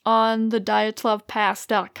on the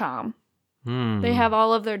DyatlovPass.com. They have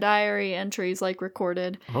all of their diary entries,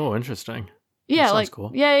 recorded. Oh, interesting. Yeah, that sounds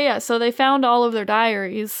cool. Yeah. So they found all of their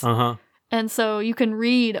diaries. Uh-huh. And so you can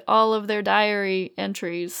read all of their diary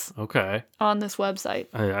entries. Okay. On this website.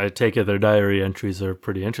 I take it their diary entries are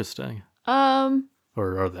pretty interesting. Or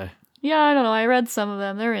are they? Yeah, I don't know. I read some of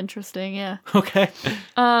them. They're interesting, yeah. Okay.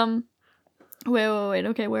 Wait.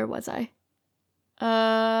 Okay, where was I?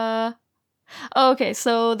 Okay,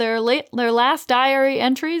 so their last diary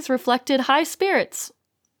entries reflected high spirits.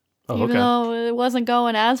 Oh, even though it wasn't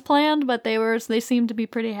going as planned, but they seemed to be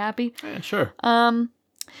pretty happy. Yeah, sure.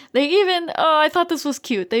 They even, I thought this was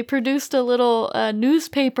cute. They produced a little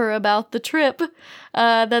newspaper about the trip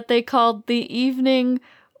that they called the Evening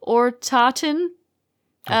Ortaten.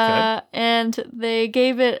 And they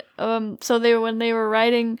gave it, when they were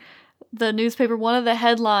writing the newspaper, one of the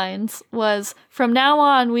headlines was, "From now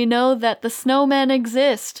on, we know that the snowmen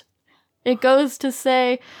exist." It goes to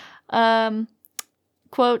say, quote,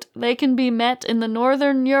 "They can be met in the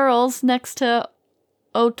northern Urals next to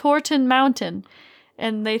Otorten Mountain."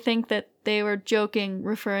 And they think that they were joking,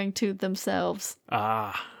 referring to themselves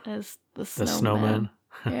as the snowmen.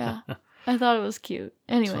 Yeah. I thought it was cute.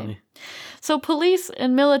 Anyway, so police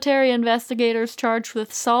and military investigators charged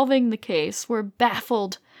with solving the case were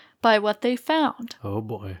baffled by what they found. Oh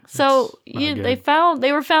boy. So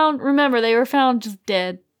they were found just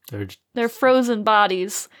dead. Their frozen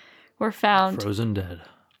bodies were found. Frozen dead.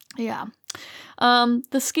 Yeah. The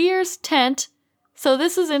skiers' tent. So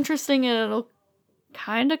this is interesting, and it'll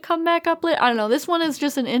kind of come back up later. I don't know. This one is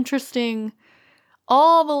just an interesting.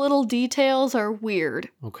 All the little details are weird.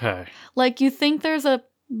 Okay. You think there's a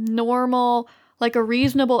normal, a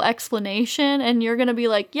reasonable explanation, and you're gonna be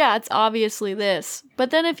like, yeah, it's obviously this.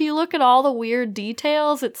 But then if you look at all the weird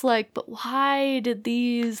details, it's like, but why did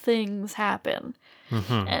these things happen?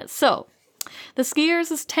 And so, the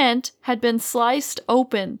skiers' tent had been sliced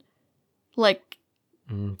open,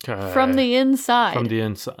 from the inside. From the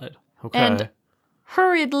inside. Okay. And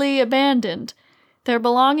hurriedly abandoned. Their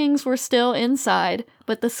belongings were still inside,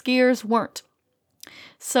 but the skiers weren't.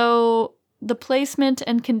 So the placement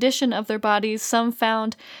and condition of their bodies, some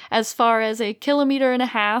found as far as 1.5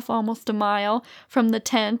 kilometers, almost a mile, from the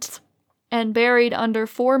tent, and buried under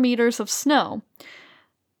 4 meters of snow.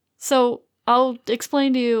 So I'll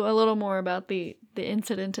explain to you a little more about the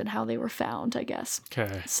incident and how they were found, I guess.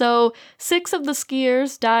 Okay. So 6 of the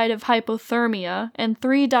skiers died of hypothermia, and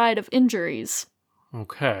 3 died of injuries.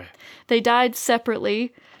 Okay. They died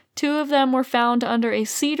separately. 2 of them were found under a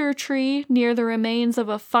cedar tree near the remains of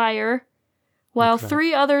a fire, while Okay.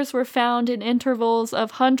 3 others were found in intervals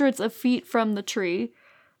of hundreds of feet from the tree,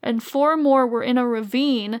 and 4 more were in a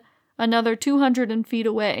ravine another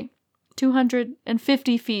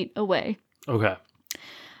 250 feet away. Okay.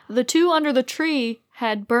 The 2 under the tree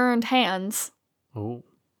had burned hands. Oh.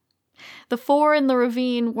 The 4 in the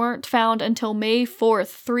ravine weren't found until May 4th,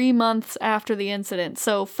 3 months after the incident.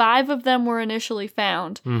 So 5 of them were initially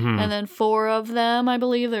found, and then 4 of them, I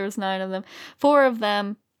believe there was 9 of them, 4 of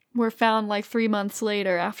them were found like 3 months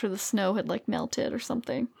later after the snow had like melted or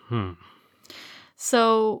something.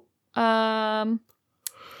 So,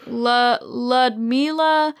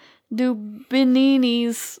 Ludmila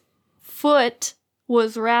Dubinini's foot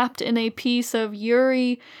was wrapped in a piece of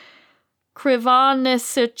Yuri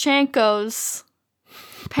Krivonichenko's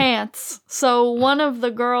pants. So one of the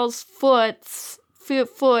girl's foot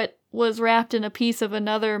was wrapped in a piece of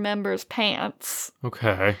another member's pants.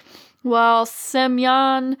 Okay. While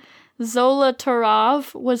Semyon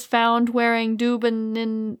Zolotarov was found wearing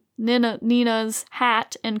Dubinina's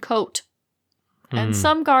hat and coat. And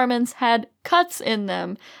some garments had cuts in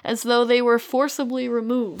them, as though they were forcibly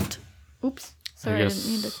removed. Oops. Sorry, I didn't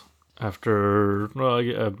mean to. After, well,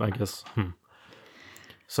 I guess.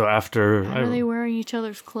 So after. How are they wearing each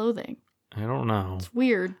other's clothing? I don't know. It's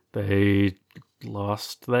weird. They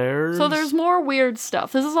lost theirs. So there's more weird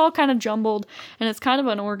stuff. This is all kind of jumbled, and it's kind of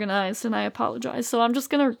unorganized, and I apologize. So I'm just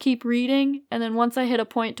going to keep reading, and then once I hit a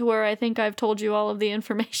point to where I think I've told you all of the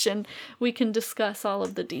information, we can discuss all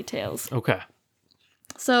of the details. Okay.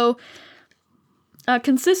 So,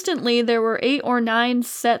 consistently, there were 8 or 9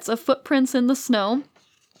 sets of footprints in the snow,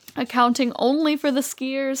 accounting only for the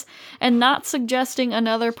skiers and not suggesting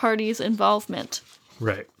another party's involvement.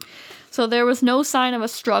 Right. So there was no sign of a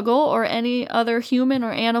struggle or any other human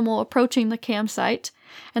or animal approaching the campsite.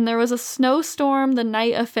 And there was a snowstorm the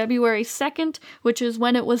night of February 2nd, which is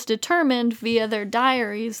when it was determined via their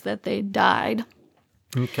diaries that they died.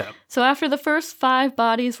 Okay. So after the first 5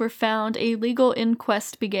 bodies were found, a legal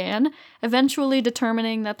inquest began, eventually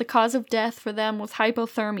determining that the cause of death for them was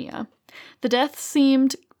hypothermia. The death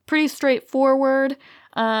seemed pretty straightforward,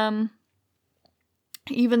 even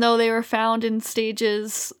though they were found in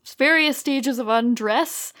various stages of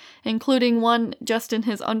undress, including one just in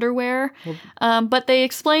his underwear. But they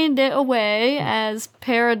explained it away as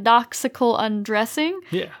paradoxical undressing,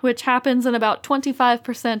 which happens in about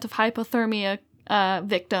 25% of hypothermia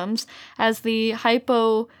victims, as the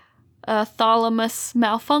hypothalamus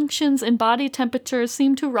malfunctions and body temperatures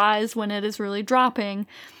seem to rise when it is really dropping.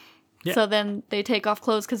 Yeah. So then they take off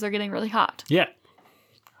clothes because they're getting really hot. Yeah.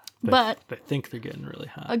 But they think they're getting really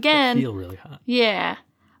hot. Again, they feel really hot. Yeah.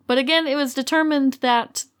 But again, it was determined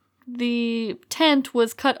that the tent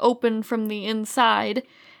was cut open from the inside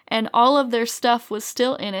and all of their stuff was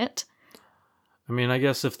still in it. I mean, I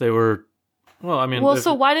guess if they were...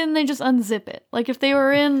 so why didn't they just unzip it? Like, if they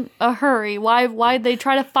were in a hurry, why'd they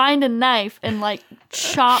try to find a knife and, like,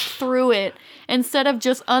 chop through it instead of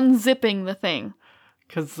just unzipping the thing?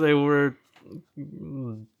 Because they were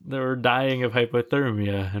dying of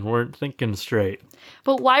hypothermia and weren't thinking straight.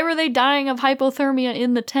 But why were they dying of hypothermia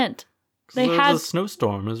in the tent? There was a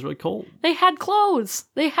snowstorm. It was really cold. They had clothes.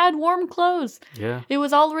 They had warm clothes. Yeah. It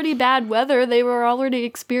was already bad weather. They were already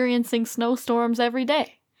experiencing snowstorms every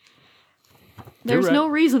day. There's no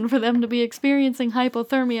reason for them to be experiencing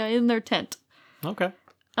hypothermia in their tent. Okay.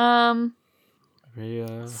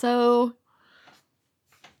 So,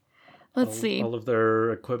 let's see. All of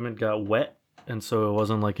their equipment got wet, and so it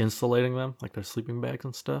wasn't like insulating them, like their sleeping bags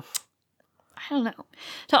and stuff. I don't know.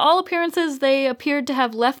 To all appearances, they appeared to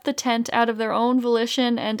have left the tent out of their own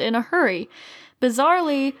volition and in a hurry.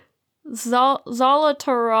 Bizarrely,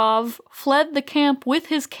 Zolotarov fled the camp with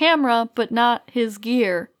his camera, but not his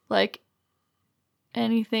gear. Like,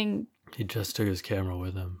 anything. He just took his camera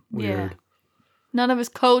with him. Weird. Yeah. None of his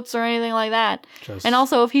coats or anything like that. And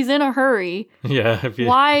also, if he's in a hurry,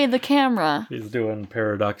 why the camera? He's doing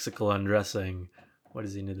paradoxical undressing. What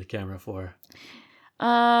does he need the camera for?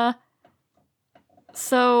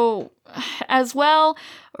 So, as well,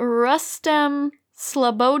 Rustem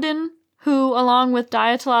Slobodin, who, along with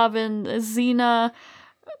Dyatlov and Zina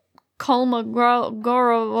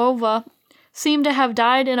Kolmogorova, seemed to have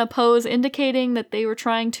died in a pose indicating that they were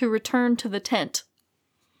trying to return to the tent.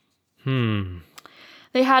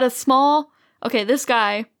 They had a small... Okay, this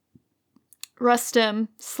guy, Rustem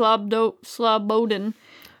Slobodin,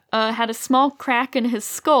 had a small crack in his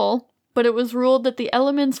skull, but it was ruled that the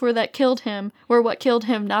elements were what killed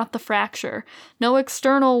him, not the fracture. No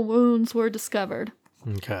external wounds were discovered.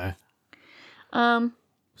 Okay.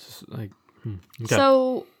 Like, okay.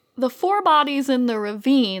 So the 4 bodies in the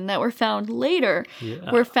ravine that were found later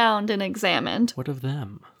were found and examined. What of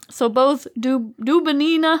them? So both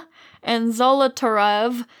Dubinina and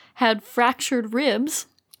Zolotarev had fractured ribs,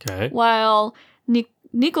 Okay. while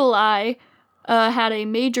Nikolai had a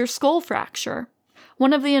major skull fracture.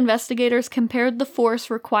 One of the investigators compared the force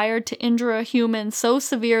required to injure a human so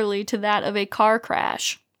severely to that of a car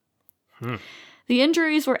crash. The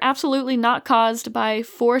injuries were absolutely not caused by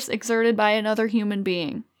force exerted by another human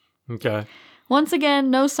being. Okay. Once again,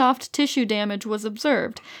 no soft tissue damage was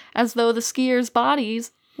observed, as though the skiers'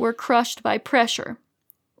 bodies were crushed by pressure.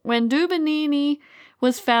 When Dubinini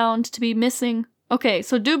was found to be missing... Okay,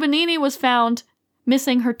 so Dubinini was found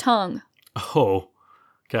missing her tongue. Oh.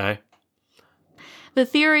 Okay. The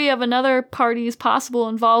theory of another party's possible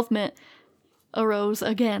involvement arose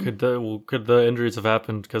again. Could the injuries have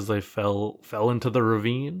happened because they fell into the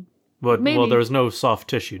ravine? But Maybe. well, there was no soft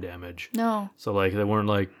tissue damage. No. So like they weren't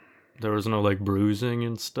like there was no like bruising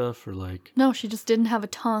and stuff or like No, she just didn't have a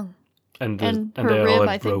tongue. and her they all rib, had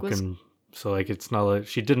I think, broken. So like it's not like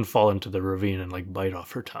she didn't fall into the ravine and like bite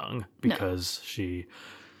off her tongue because she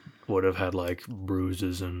would have had like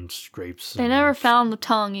bruises and scrapes. They never found the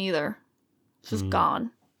tongue either. It's just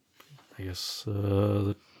gone. I guess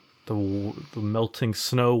the melting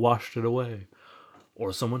snow washed it away,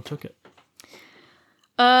 or someone took it.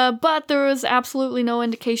 But there was absolutely no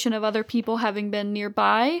indication of other people having been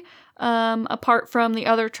nearby, apart from the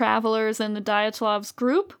other travelers in the Dyatlov's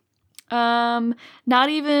group. Not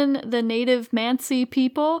even the native Mansi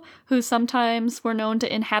people, who sometimes were known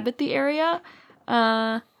to inhabit the area.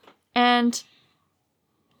 And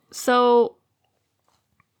so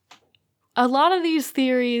a lot of these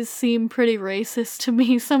theories seem pretty racist to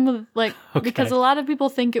me. Some of because a lot of people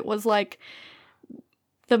think it was like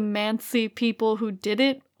the Mansi people who did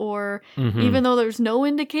it, or even though there's no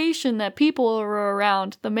indication that people were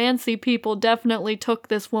around, the Mansi people definitely took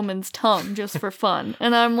this woman's tongue just for fun.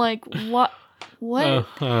 And I'm like, what?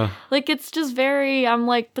 Like, it's just very, I'm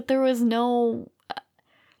like, but there was no...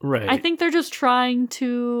 Right. I think they're just trying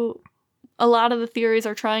to... A lot of the theories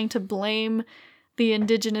are trying to blame the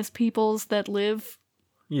indigenous peoples that live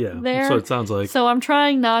there. So it sounds like... So I'm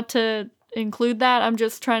trying not to include that. I'm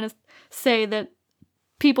just trying to say that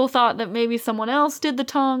people thought that maybe someone else did the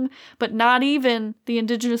tongue, but not even the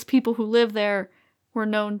indigenous people who live there were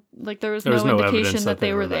known. Like, there was no indication that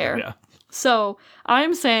they were there. Yeah. So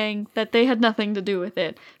I'm saying that they had nothing to do with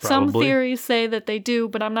it. Probably. Some theories say that they do,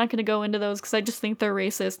 but I'm not going to go into those because I just think they're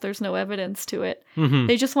racist. There's no evidence to it.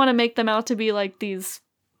 They just want to make them out to be like these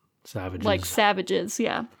savages. Like savages,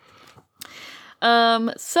 yeah.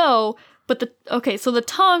 So the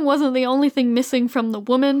tongue wasn't the only thing missing from the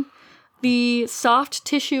woman. The soft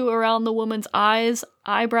tissue around the woman's eyes,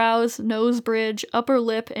 eyebrows, nose bridge, upper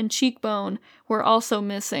lip, and cheekbone were also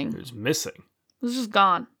missing. It was missing. It was just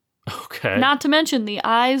gone. Okay. Not to mention the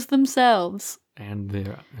eyes themselves. And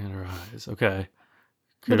her eyes. Okay.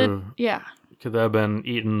 Could Could that have been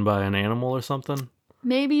eaten by an animal or something?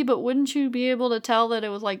 Maybe, but wouldn't you be able to tell that it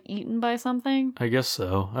was like eaten by something? I guess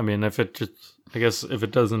so. I mean, if it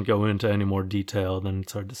doesn't go into any more detail, then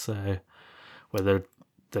it's hard to say whether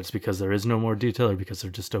that's because there is no more detail or because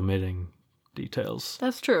they're just omitting details.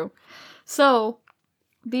 That's true. So,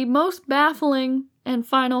 the most baffling and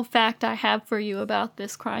final fact I have for you about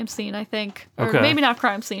this crime scene, I think, or maybe not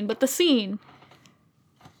crime scene, but the scene,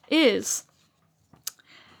 is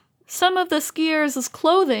some of the skiers'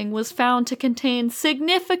 clothing was found to contain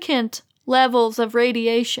significant levels of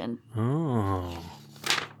radiation. Oh.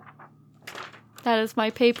 That is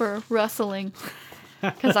my paper rustling,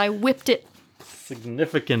 because I whipped it.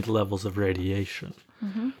 Significant levels of radiation.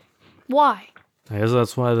 Why? I guess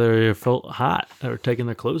that's why they felt hot. They were taking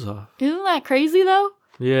their clothes off. Isn't that crazy, though?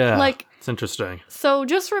 Yeah. Like, it's interesting. So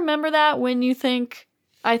just remember that when you think,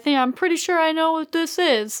 I'm pretty sure I know what this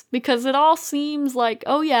is, because it all seems like,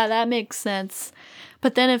 oh yeah, that makes sense.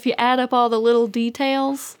 But then if you add up all the little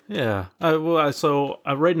details... Yeah.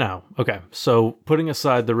 Right now, okay, so putting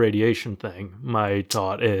aside the radiation thing, my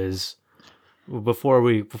thought is, before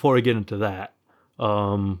we get into that,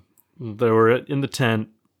 they were in the tent,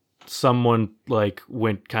 someone like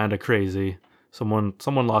went kind of crazy. Someone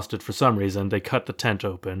lost it for some reason. They cut the tent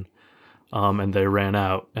open, and they ran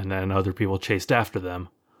out, and then other people chased after them.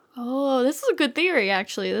 Oh, this is a good theory,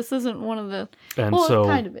 actually. This isn't one of the... And well, so, it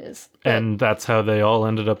kind of is. But... And that's how they all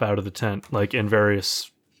ended up out of the tent, like in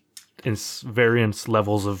various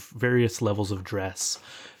levels of dress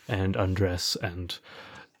and undress and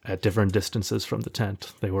at different distances from the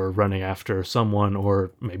tent. They were running after someone,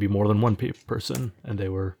 or maybe more than one person, and they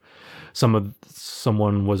were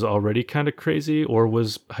someone was already kind of crazy or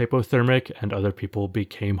was hypothermic, and other people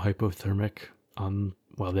became hypothermic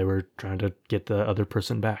while they were trying to get the other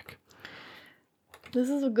person back. This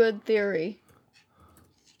is a good theory.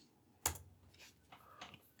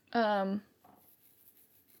 But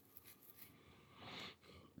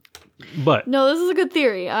No, this is a good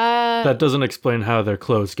theory. that doesn't explain how their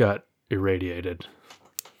clothes got irradiated.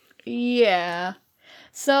 Yeah.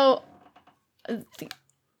 So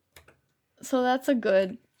that's a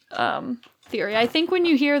good theory. I think when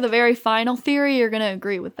you hear the very final theory, you're going to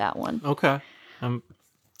agree with that one. Okay. I'm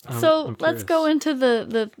Let's go into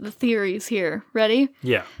the theories here. Ready?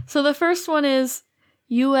 Yeah. So the first one is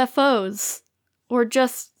UFOs, or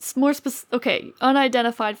just more specific. Okay,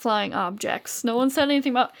 unidentified flying objects. No one said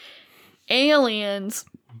anything about aliens,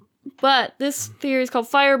 but this theory is called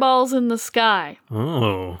fireballs in the sky.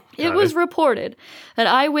 Oh. It was reported that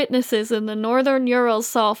eyewitnesses in the northern Urals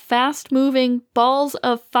saw fast-moving balls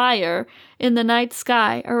of fire in the night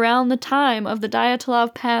sky around the time of the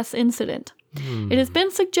Dyatlov Pass incident. It has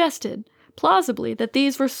been suggested, plausibly, that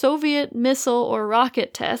these were Soviet missile or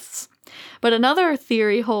rocket tests, but another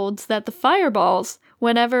theory holds that the fireballs,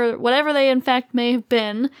 whatever they in fact may have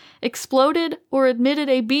been, exploded or emitted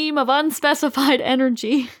a beam of unspecified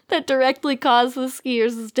energy that directly caused the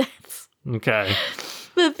skiers' deaths. Okay.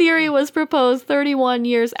 The theory was proposed 31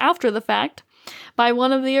 years after the fact by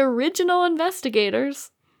one of the original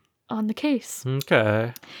investigators on the case.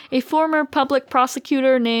 Okay. A former public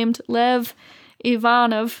prosecutor named Lev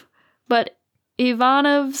Ivanov, but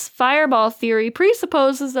Ivanov's fireball theory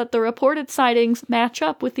presupposes that the reported sightings match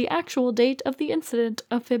up with the actual date of the incident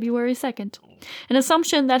of February 2nd, an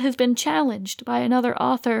assumption that has been challenged by another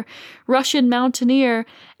author, Russian mountaineer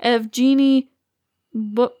Evgeny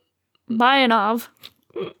Bayanov,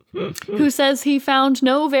 who says he found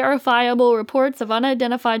no verifiable reports of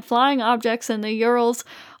unidentified flying objects in the Urals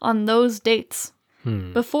on those dates.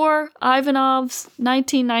 Before Ivanov's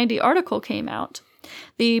 1990 article came out,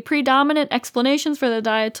 the predominant explanations for the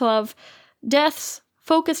Dyatlov deaths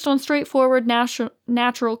focused on straightforward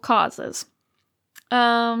natural causes,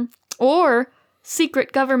 or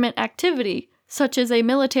secret government activity, such as a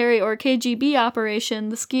military or KGB operation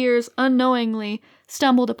the skiers unknowingly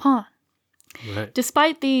stumbled upon. Right.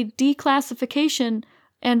 Despite the declassification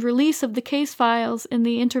and release of the case files in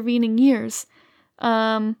the intervening years,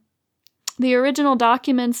 the original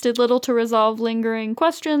documents did little to resolve lingering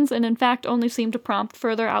questions and in fact only seemed to prompt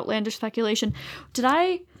further outlandish speculation. Did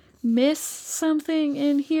I miss something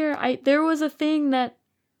in here? There was a thing that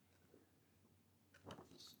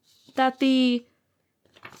the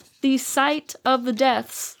site of the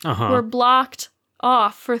deaths were blocked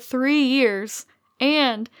off for 3 years,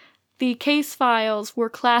 and the case files were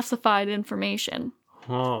classified information.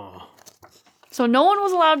 Oh. So no one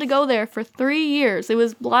was allowed to go there for 3 years. It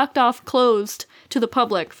was blocked off, closed to the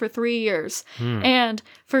public for 3 years. And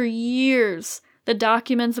for years, the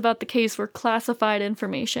documents about the case were classified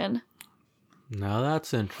information. Now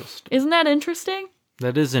that's interesting. Isn't that interesting?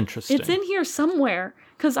 That is interesting. It's in here somewhere,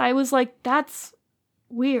 because I was like, that's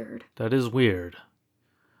weird. That is weird.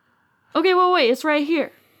 Okay, well, wait, it's right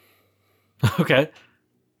here. Okay.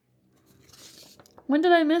 When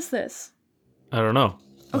did I miss this? I don't know.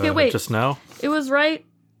 Okay, wait. Just now? It was right.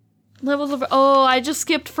 Levels of... Oh, I just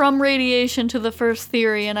skipped from radiation to the first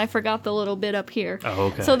theory, and I forgot the little bit up here. Oh,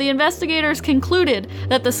 okay. So the investigators concluded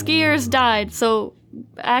that the skiers died. So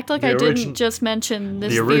act like I didn't just mention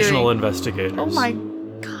this The original theory. investigators. Oh my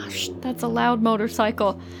gosh, that's a loud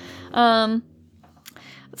motorcycle.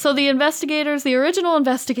 So the original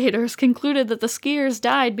investigators, concluded that the skiers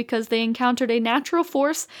died because they encountered a natural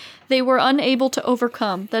force they were unable to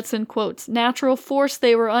overcome. That's in quotes. Natural force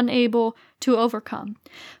they were unable to overcome.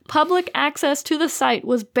 Public access to the site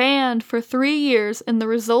was banned for 3 years, and the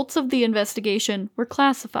results of the investigation were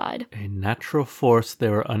classified. A natural force they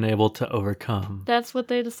were unable to overcome. That's what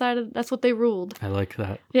they decided. That's what they ruled. I like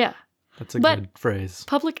that. Yeah. That's a But- good phrase.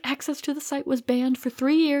 Public access to the site was banned for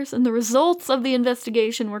 3 years, and the results of the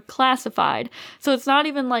investigation were classified. So it's not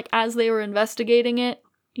even like as they were investigating it,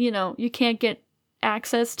 you can't get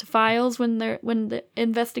access to files when the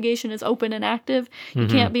investigation is open and active. You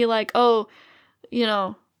can't be like, oh,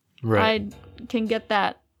 Right. I can get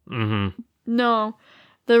that. Mm-hmm. No,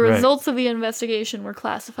 the Right. results of the investigation were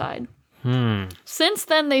classified. Hmm. Since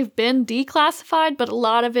then, they've been declassified, but a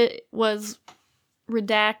lot of it was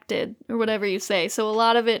redacted, or whatever you say. So a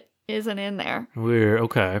lot of it isn't in there. Weird.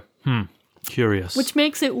 Okay. Curious. Which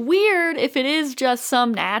makes it weird if it is just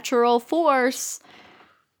some natural force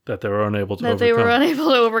That they were unable to that overcome. they were unable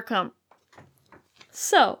to overcome.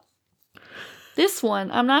 So, this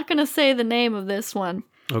one, I'm not going to say the name of this one.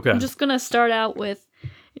 Okay. I'm just going to start out with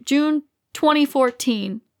June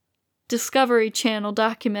 2014 Discovery Channel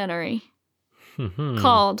documentary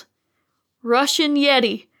called Russian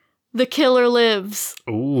Yeti, The Killer Lives.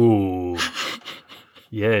 Ooh.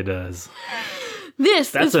 Yeah, it does.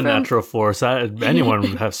 That's That's a natural force anyone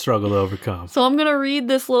would have struggled to overcome. So I'm going to read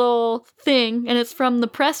this little thing, and it's from the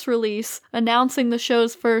press release announcing the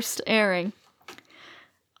show's first airing.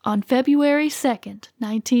 On February 2nd,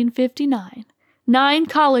 1959, 9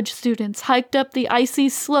 college students hiked up the icy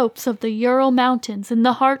slopes of the Ural Mountains in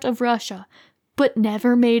the heart of Russia, but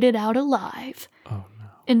never made it out alive. Oh, no.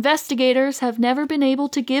 Investigators have never been able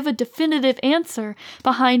to give a definitive answer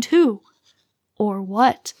behind who or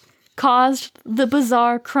what caused the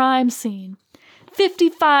bizarre crime scene.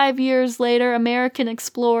 55 years later, American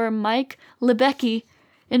explorer Mike Lebecki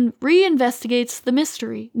reinvestigates the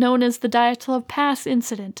mystery known as the Dyatlov Pass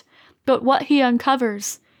incident, but what he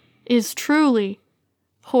uncovers is truly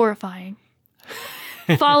horrifying.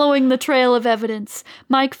 Following the trail of evidence,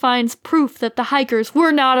 Mike finds proof that the hikers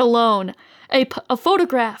were not alone. A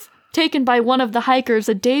photograph taken by one of the hikers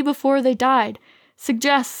a day before they died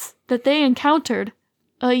suggests that they encountered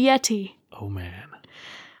a Yeti. Oh, man.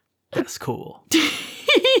 That's cool. You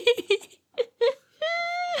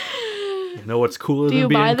know what's cooler Do than you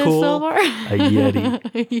being buy this cool? so far? A Yeti.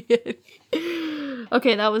 A Yeti.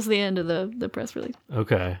 Okay, that was the end of the press release.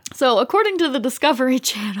 Okay. So, according to the Discovery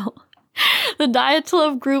Channel, the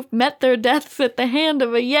Dyatlov group met their deaths at the hand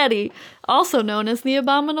of a Yeti, also known as the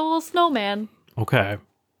Abominable Snowman. Okay.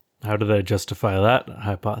 How do they justify that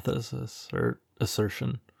hypothesis or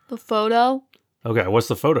assertion? The photo, Okay, what's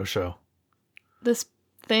the photo show? this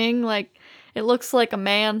thing, like, it looks like a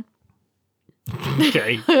man.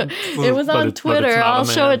 Okay. It was on Twitter. I'll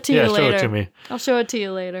show it to you later. Show it to me. I'll show it to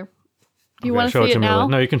you later. You Okay, want to show see it to me now?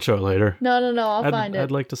 later. No, you can show it later. No, I'll find it.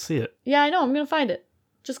 I'd like to see it. Yeah, I know. I'm going to find it.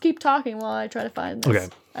 Just keep talking while I try to find this.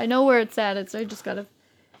 Okay. I know where it's at. I just got to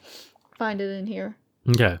find it in here.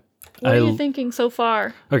 Okay. What are you thinking so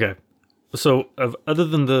far? Okay. So, other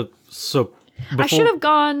than I should have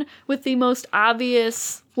gone with the most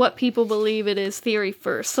obvious what people believe it is theory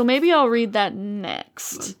first. So maybe I'll read that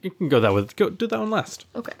next. You can do that one last.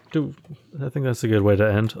 Okay. I think that's a good way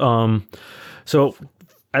to end. So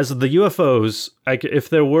as the UFOs, if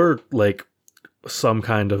there were like some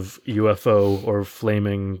kind of UFO or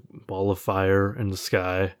flaming ball of fire in the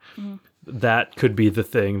sky, that could be the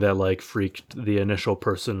thing that like freaked the initial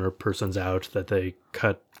person or persons out, that they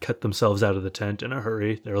cut themselves out of the tent in a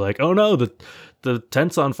hurry. They're like, oh no, the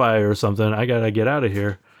tent's on fire or something. I gotta get out of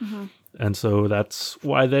here. And so that's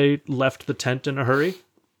why they left the tent in a hurry.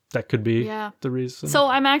 That could be the reason. So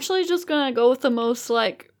I'm actually just gonna go with the most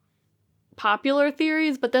like popular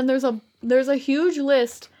theories, but then there's a huge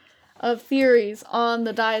list of theories on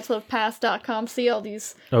the dyatlovpass.com. See all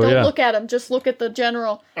these. Don't look at them. Just look at the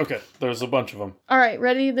general. Okay, there's a bunch of them. All right,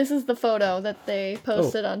 ready? This is the photo that they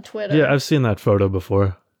posted on Twitter. Yeah, I've seen that photo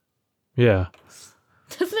before. Yeah.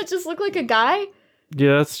 Doesn't it just look like a guy?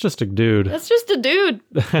 Yeah, that's just a dude. That's just a dude.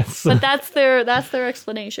 But that's their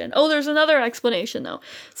explanation. Oh, there's another explanation though.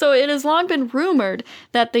 So it has long been rumored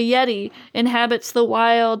that the Yeti inhabits the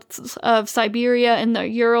wilds of Siberia and the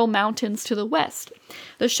Ural Mountains to the west.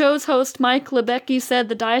 The show's host Mike Lebecki said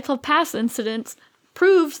the Dyatlov Pass incident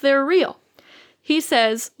proves they're real. He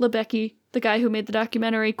says, Lebecki, the guy who made the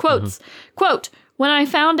documentary, quote, "When I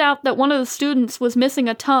found out that one of the students was missing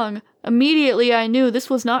a tongue, immediately I knew this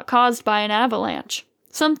was not caused by an avalanche.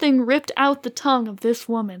 Something ripped out the tongue of this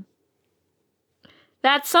woman.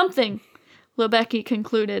 That something," Lebecki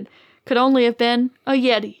concluded, "could only have been a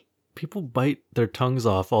Yeti." People bite their tongues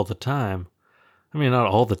off all the time. I mean, not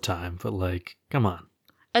all the time, but like, come on.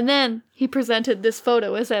 And then he presented this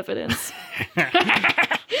photo as evidence. All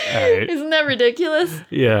right. Isn't that ridiculous?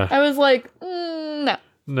 Yeah. I was like, no.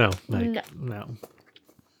 No.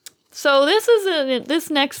 So this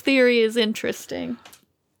next theory is interesting.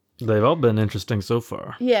 They've all been interesting so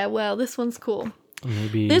far. Yeah, well, this one's cool.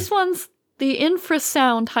 Maybe This one's the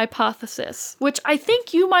infrasound hypothesis, which I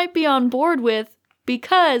think you might be on board with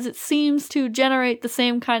because it seems to generate the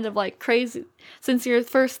same kind of like crazy. Since your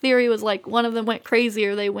first theory was like one of them went crazy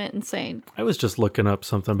or they went insane. I was just looking up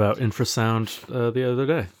something about infrasound the other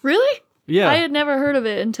day. Really? Yeah. I had never heard of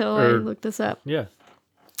it until I looked this up. Yeah.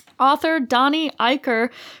 Author Donnie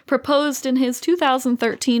Eicher proposed in his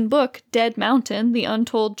 2013 book, Dead Mountain, The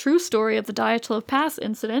Untold True Story of the Dyatlov Pass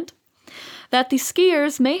Incident, that the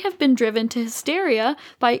skiers may have been driven to hysteria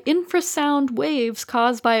by infrasound waves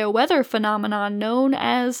caused by a weather phenomenon known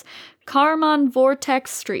as Kármán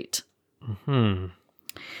vortex street. Hmm.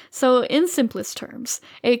 So, in simplest terms,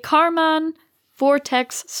 a Kármán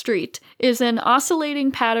vortex street is an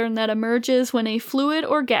oscillating pattern that emerges when a fluid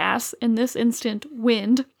or gas, in this instant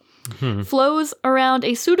wind, flows around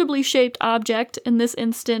a suitably shaped object, in this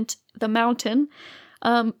instant the mountain.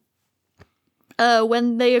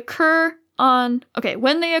 When they occur on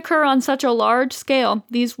such a large scale,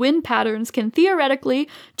 these wind patterns can theoretically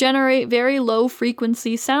generate very low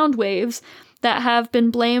frequency sound waves that have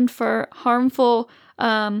been blamed for harmful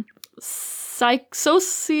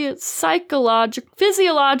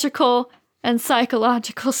physiological and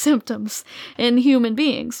psychological symptoms in human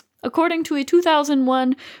beings. According to a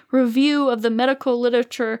 2001 review of the medical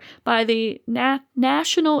literature by the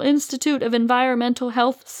National Institute of Environmental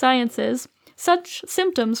Health Sciences, such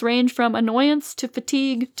symptoms range from annoyance to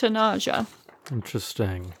fatigue to nausea.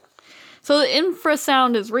 Interesting. So the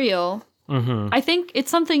infrasound is real. Mm-hmm. I think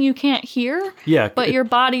it's something you can't hear, Yeah. but your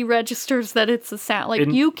body registers that it's a sound. Like,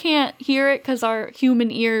 you can't hear it because our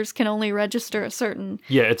human ears can only register a certain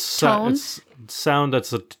tone. It's sound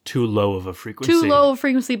that's too low of a frequency. Too low of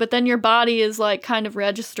frequency, but then your body is like kind of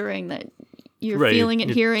registering that you're feeling it,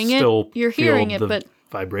 hearing it. You're hearing it, but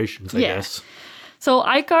vibrations, I guess. So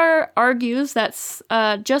Eichar argues that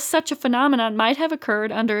just such a phenomenon might have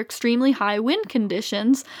occurred under extremely high wind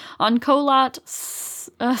conditions on Kholat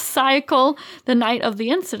Syakhl the night of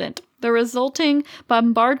the incident. The resulting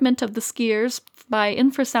bombardment of the skiers by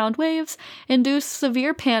infrasound waves induced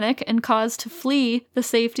severe panic and caused to flee the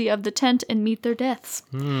safety of the tent and meet their deaths.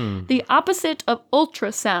 The opposite of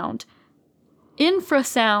ultrasound.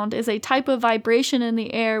 Infrasound is a type of vibration in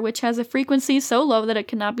the air which has a frequency so low that it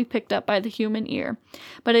cannot be picked up by the human ear.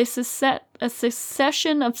 But a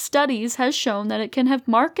succession of studies has shown that it can have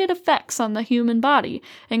marked effects on the human body,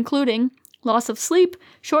 including loss of sleep,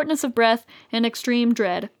 shortness of breath, and extreme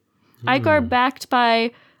dread. Eichar, backed by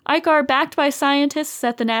scientists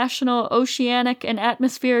at the National Oceanic and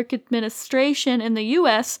Atmospheric Administration in the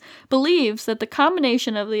U.S., believes that the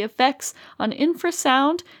combination of the effects on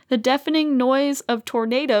infrasound, the deafening noise of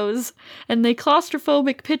tornadoes, and the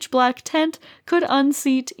claustrophobic pitch-black tent could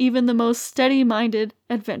unseat even the most steady-minded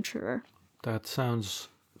adventurer. That sounds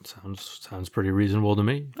pretty reasonable to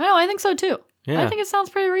me. I know, I think so too. Yeah. I think it sounds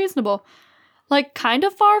pretty reasonable. Like, kind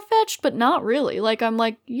of far-fetched, but not really. Like, I'm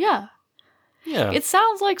like, yeah. Yeah. It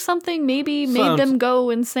sounds like something maybe made them go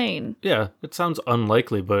insane. Yeah, it sounds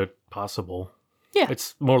unlikely, but possible. Yeah.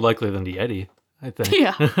 It's more likely than the Yeti, I think.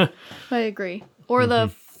 Yeah, I agree. Or the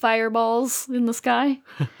fireballs in the sky.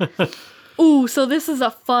 Ooh, so this is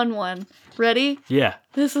a fun one. Ready? Yeah.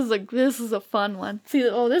 This is a fun one. See,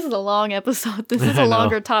 this is a long episode. This is a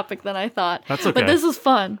longer topic than I thought. That's okay. But this is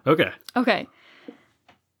fun. Okay. Okay.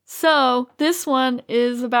 So, this one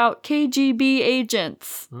is about KGB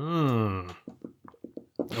agents.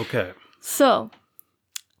 Okay. So,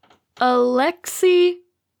 Alexei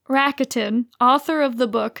Rakitin, author of the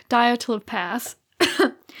book Dyatlov Pass,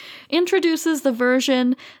 introduces this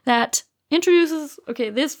version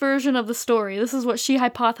of the story. This is what she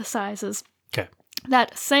hypothesizes. Okay.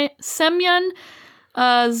 That Semyon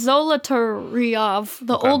Zolotaryov,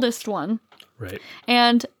 the oldest one, Right.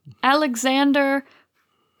 and Alexander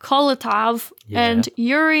Kolatov and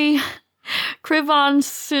Yuri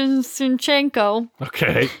Krivonchenko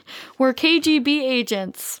were KGB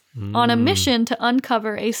agents on a mission to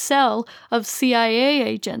uncover a cell of CIA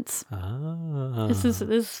agents. This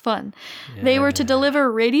is fun. Yeah. They were to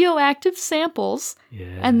deliver radioactive samples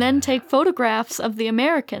and then take photographs of the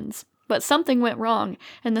Americans. But something went wrong,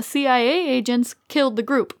 and the CIA agents killed the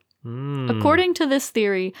group. According to this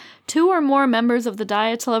theory, 2 or more members of the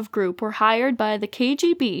Dyatlov group were hired by the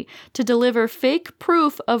KGB to deliver fake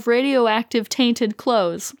proof of radioactive tainted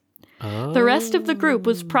clothes. The rest of the group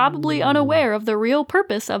was probably unaware of the real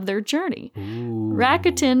purpose of their journey.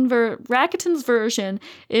 Rakitin's version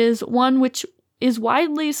is one which is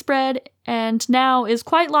widely spread and now is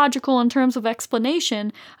quite logical in terms of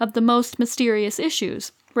explanation of the most mysterious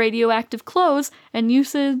issues. Radioactive clothes and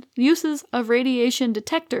uses of radiation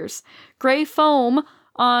detectors, gray foam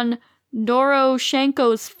on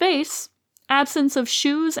Doroshenko's face, absence of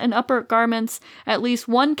shoes and upper garments, at least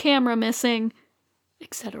one camera missing,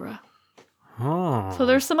 etc. So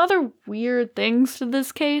there's some other weird things to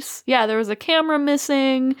this case. Yeah, there was a camera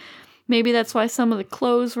missing. Maybe that's why some of the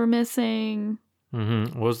clothes were missing.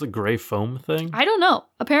 What was the gray foam thing? I don't know.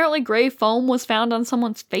 Apparently gray foam was found on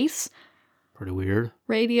someone's face. Pretty weird.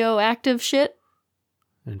 Radioactive shit.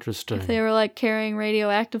 Interesting. If they were like carrying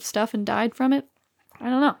radioactive stuff and died from it.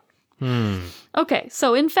 I don't know. Okay,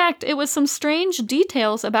 so in fact, it was some strange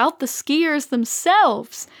details about the skiers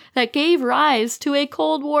themselves that gave rise to a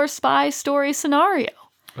Cold War spy story scenario.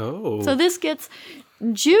 Oh. So this gets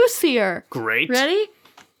juicier. Great. Ready?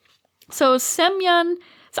 So Semyon...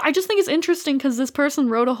 So I just think it's interesting because this person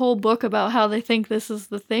wrote a whole book about how they think this is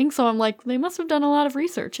the thing. So I'm like, they must have done a lot of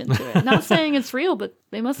research into it. Not saying it's real, but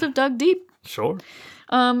they must have dug deep. Sure.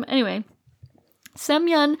 Anyway,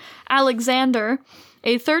 Semyon Alexander,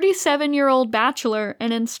 a 37-year-old bachelor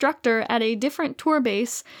and instructor at a different tour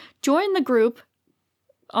base, joined the group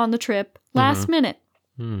on the trip last minute.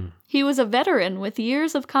 He was a veteran with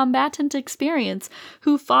years of combatant experience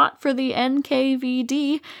who fought for the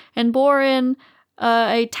NKVD and bore in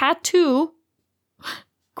a tattoo,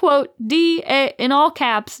 quote, D-A, in all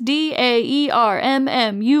caps,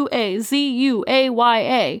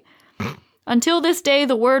 DAERMMUAZUAYA. Until this day,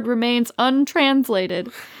 the word remains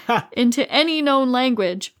untranslated into any known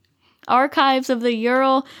language. Archives of the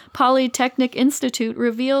Ural Polytechnic Institute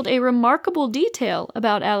revealed a remarkable detail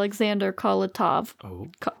about Alexander Kolevatov.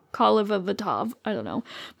 Kolevatov, I don't know.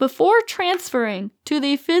 Before transferring to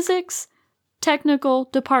the physics technical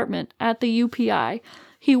department at the UPI,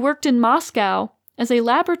 he worked in Moscow as a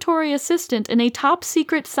laboratory assistant in a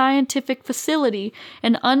top-secret scientific facility,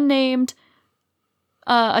 an unnamed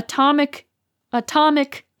atomic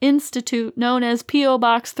institute known as P.O.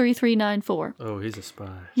 Box 3394. Oh, he's a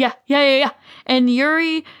spy. Yeah. And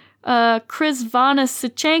Yuri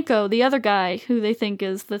Krizvanasichenko, the other guy who they think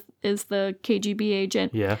is the KGB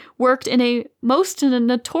agent, worked in a most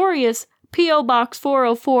notorious P.O. Box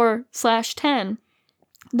 404/10,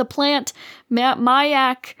 the plant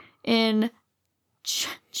Mayak in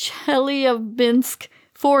Chelyabinsk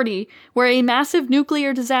 40, where a massive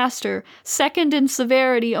nuclear disaster, second in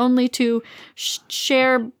severity only to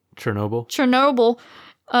Chernobyl,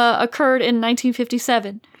 occurred in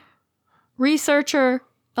 1957. Researcher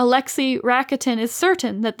Alexei Rakitin is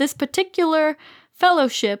certain that this particular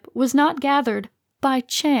fellowship was not gathered by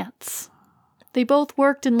chance. They both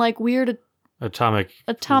worked in like weird atomic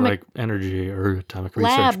like energy or atomic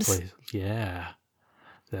labs. Research place. Yeah.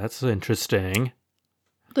 That's interesting.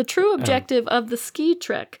 The true objective of the ski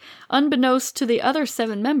trek, unbeknownst to the other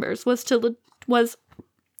 7 members, was to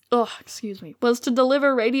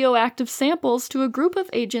deliver radioactive samples to a group of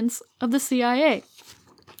agents of the CIA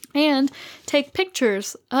and take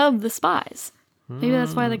pictures of the spies. Maybe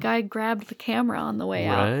that's why the guy grabbed the camera on the way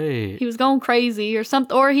out. Right. He was going crazy or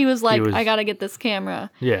something, or he was like, I gotta get this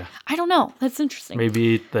camera. Yeah. I don't know. That's interesting.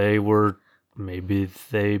 Maybe they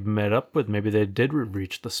met up with, maybe they did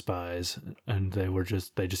reach the spies and they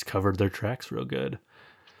just covered their tracks real good.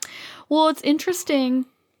 Well, it's interesting.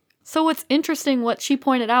 So what's interesting, what she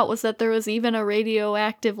pointed out was that there was even a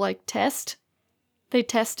radioactive test. They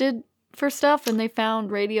tested for stuff and they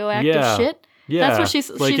found radioactive shit. Yeah, that's what she if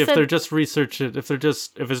said. They're just researching, if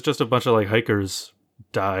it's just a bunch of hikers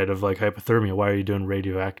died of hypothermia, why are you doing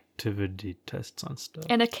radioactivity tests on stuff?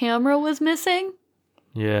 And a camera was missing.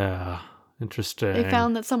 Yeah, interesting. They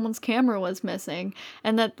found that someone's camera was missing,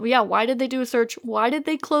 and that why did they do a search? Why did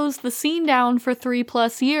they close the scene down for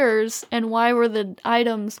 3+ years? And why were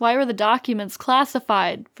the documents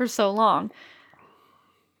classified for so long?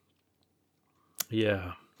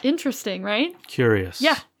 Yeah. Interesting, right? Curious.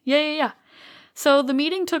 Yeah. So the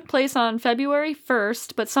meeting took place on February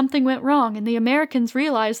 1st, but something went wrong, and the Americans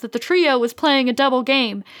realized that the trio was playing a double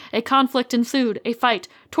game. A conflict ensued, a fight,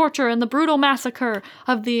 torture, and the brutal massacre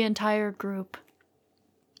of the entire group.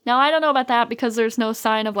 Now, I don't know about that because there's no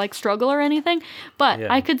sign of struggle or anything, but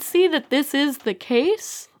I could see that this is the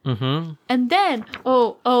case. Mm-hmm. And then,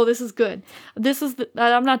 this is good.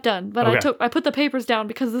 I'm not done, but okay. I put the papers down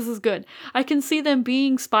because this is good. I can see them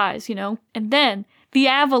being spies, and then the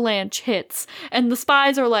avalanche hits, and the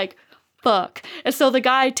spies are like, fuck. And so the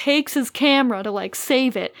guy takes his camera to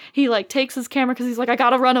save it. He takes his camera because he's like, I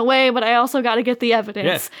gotta run away, but I also gotta get the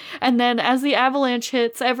evidence. Yeah. And then as the avalanche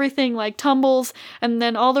hits, everything tumbles, and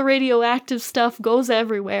then all the radioactive stuff goes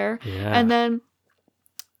everywhere. Yeah. And then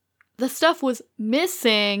the stuff was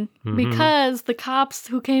missing because the cops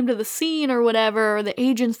who came to the scene or whatever, or the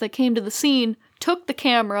agents that came to the scene, took the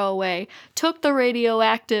camera away, took the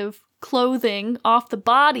radioactive clothing off the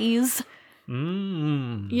bodies,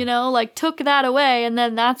 took that away, and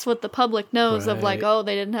then that's what the public knows of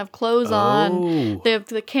they didn't have clothes on. They have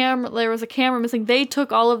the camera. There was a camera missing. They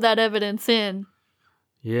took all of that evidence in.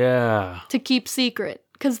 Yeah. To keep secret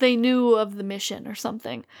because they knew of the mission or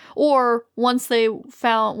something. Or once they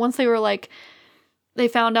found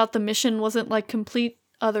out the mission wasn't complete,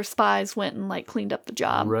 other spies went and cleaned up the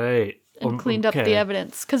job. Right. And cleaned up the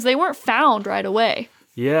evidence because they weren't found right away.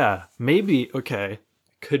 Yeah, maybe, okay.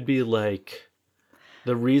 could be like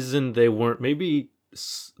the reason they weren't. Maybe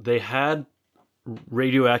they had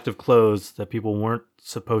radioactive clothes that people weren't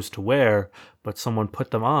supposed to wear, but someone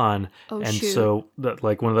put them on, Oh, and shoot. so that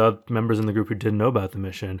like one of the other members in the group who didn't know about the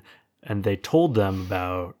mission, and they told them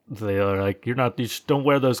about. They are like, "You're not. You just don't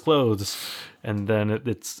wear those clothes," and then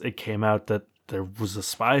it came out that there was a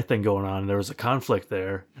spy thing going on. And there was a conflict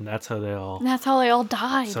there, and that's how they all. And that's how they all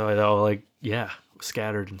died. So they all like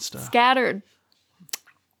scattered and stuff. Scattered.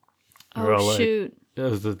 They're all Oh, like- shoot.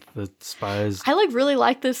 The spies. I really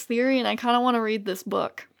like this theory, and I kind of want to read this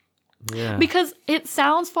book. Yeah. Because it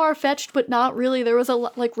sounds far-fetched, but not really. There was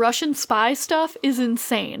Russian spy stuff is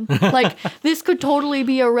insane. Like, this could totally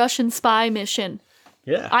be a Russian spy mission.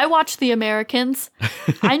 Yeah. I watch The Americans.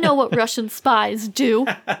 I know what Russian spies do.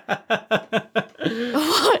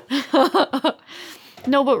 What?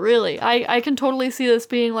 No, but really, I can totally see this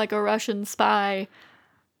being like a Russian spy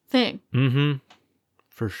thing. Mm-hmm.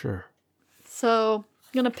 For sure. So,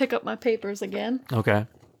 I'm going to pick up my papers again. Okay.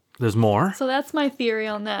 There's more? So that's my theory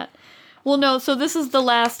on that. Well, no, so this is the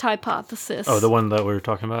last hypothesis. Oh, the one that we were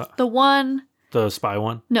talking about? The one... The spy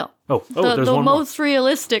one? No. Oh, the there's one most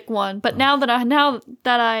realistic one. But now that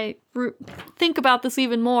I think about this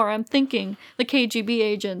even more, I'm thinking the KGB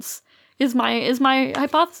agents is my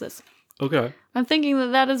hypothesis. more. Okay. I'm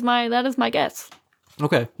thinking that is my guess.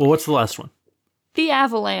 Okay. Well, what's the last one? The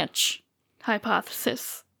avalanche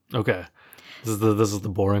hypothesis. Okay. This is the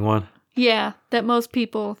boring one? Yeah, that most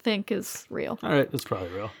people think is real. All right. That's probably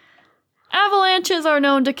real. Avalanches are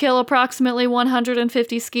known to kill approximately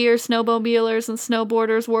 150 skiers, snowmobilers, and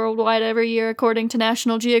snowboarders worldwide every year, according to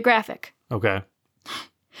National Geographic. Okay.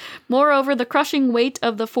 Moreover, the crushing weight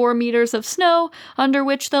of the 4 meters of snow under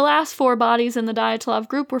which the last 4 bodies in the Dyatlov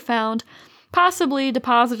group were found, possibly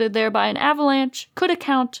deposited there by an avalanche, could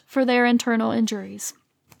account for their internal injuries.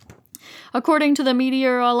 According to the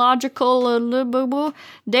meteorological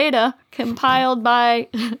data compiled by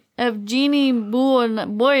Evgeny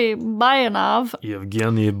Bayanov,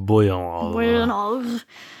 Yevgeny Boyanov.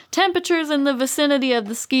 temperatures in the vicinity of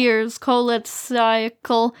the skiers'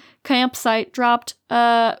 Koletskaya campsite dropped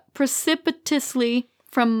precipitously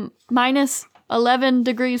from minus 11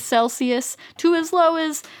 degrees Celsius to as low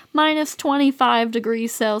as minus 25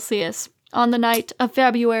 degrees Celsius on the night of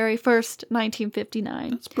February 1st,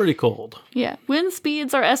 1959. It's pretty cold. Yeah. Wind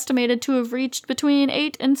speeds are estimated to have reached between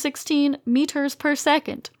 8 and 16 meters per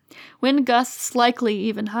second. Wind gusts likely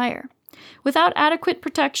even higher. Without adequate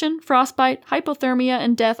protection, frostbite, hypothermia,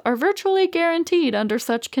 and death are virtually guaranteed under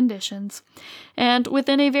such conditions, and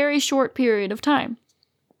within a very short period of time.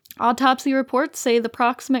 Autopsy reports say the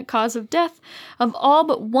proximate cause of death of all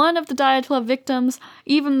but one of the Dyatlov victims,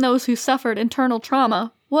 even those who suffered internal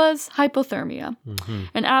trauma, was hypothermia. Mm-hmm.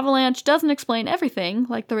 An avalanche doesn't explain everything,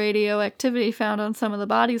 like the radioactivity found on some of the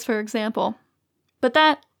bodies, for example. But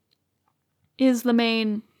that is the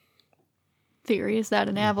main theory, is that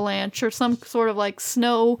an avalanche or some sort of like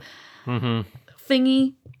snow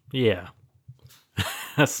thingy Yeah.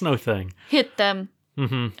 A snow thing. hit them.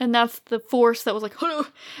 Mm-hmm. And that's the force that was like,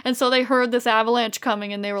 and so they heard this avalanche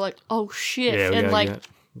coming and they were like, oh shit, Yeah, we and gotta like get-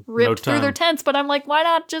 ripped through time. their tents. But I'm like, why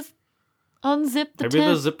not just unzip the Maybe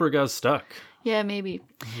tent? the zipper got stuck. Yeah, maybe.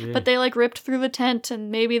 Yeah. But they like ripped through the tent,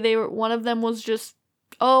 and maybe one of them was just,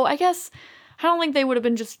 I guess, I don't think they would have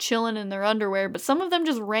been just chilling in their underwear, but some of them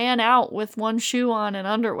just ran out with one shoe on and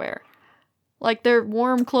underwear. Like their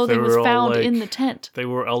warm clothing They was were all, found like- in the tent. They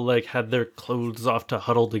were all like had their clothes off to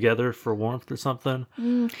huddle together for warmth or something.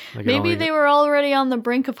 Like, it Maybe only they got- were already on the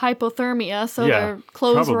brink of hypothermia, so Yeah, their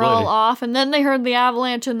clothes were all probably. off, and then they heard the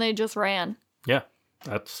avalanche and they just ran. Yeah,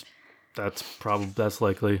 that's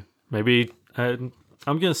likely. Maybe I'm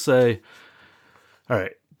gonna say. All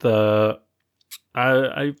right,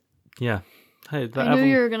 Hey, the I knew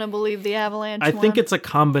you were going to believe the avalanche I think one. it's a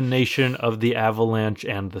combination of the avalanche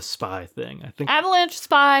and the spy thing. I think. Avalanche,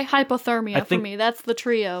 spy, hypothermia I think- for me. That's the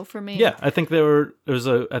trio for me. Yeah, I think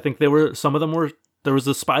some of them were. There was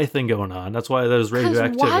a spy thing going on. That's why there was Because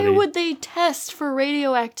radioactivity. why would they test for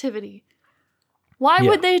radioactivity? Why Yeah.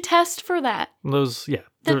 would they test for that? That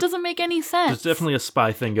That doesn't make any sense. There's definitely a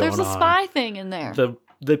spy thing going on. There's a spy thing in there.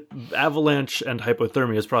 The avalanche and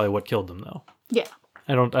hypothermia is probably what killed them, though. Yeah.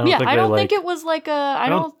 I don't Yeah, think I they don't like. think it was like a. I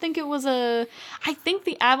don't think it was a. I think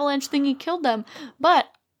the avalanche thingy killed them, but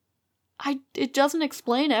it doesn't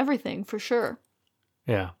explain everything for sure.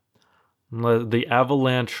 Yeah, the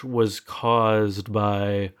avalanche was caused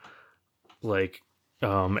by, like,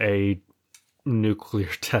 a nuclear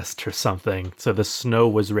test or something. So the snow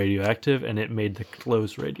was radioactive, and it made the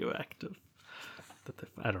clothes radioactive.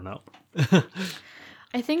 I don't know.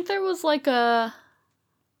 I think there was like a.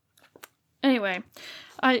 Anyway,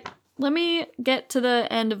 let me get to the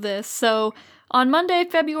end of this. So, on Monday,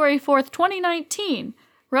 February 4th, 2019,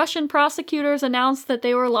 Russian prosecutors announced that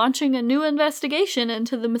they were launching a new investigation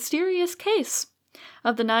into the mysterious case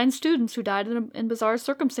of the 9 students who died in bizarre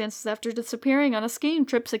circumstances after disappearing on a skiing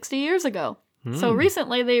trip 60 years ago. So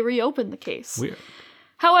recently they reopened the case. Weird.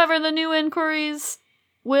 However, the new inquiries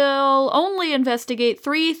will only investigate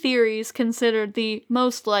 3 theories considered the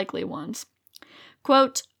most likely ones.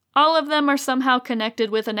 Quote, all of them are somehow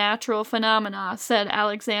connected with a natural phenomena, said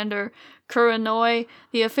Alexander Kuranoy,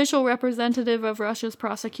 the official representative of Russia's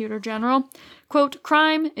prosecutor general. Quote,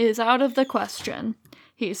 crime is out of the question,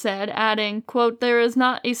 he said, adding, quote, there is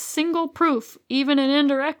not a single proof, even an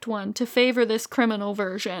indirect one, to favor this criminal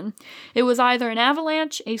version. It was either an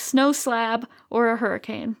avalanche, a snow slab, or a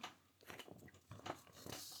hurricane.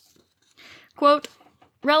 Quote,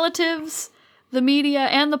 relatives, the media,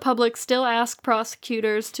 and the public still ask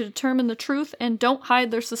prosecutors to determine the truth and don't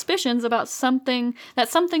hide their suspicions about something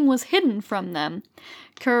was hidden from them,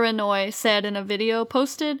 Kuranoy said in a video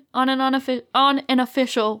posted on an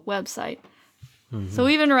official website. So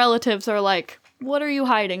even relatives are like, what are you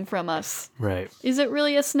hiding from us? Right. Is it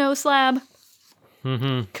really a snow slab?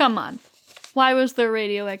 Come on. Why was there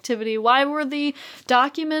radioactivity? Why were the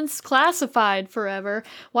documents classified forever?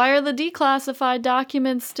 Why are the declassified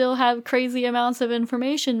documents still have crazy amounts of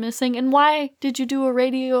information missing? And why did you do a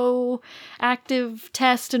radioactive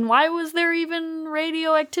test? And why was there even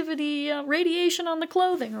radioactivity, radiation on the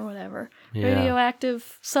clothing or whatever? Yeah.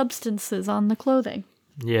 Radioactive substances on the clothing.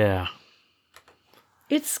 Yeah.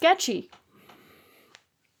 It's sketchy.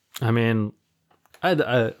 I mean,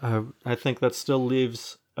 I think that still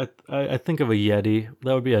leaves. I think of a Yeti.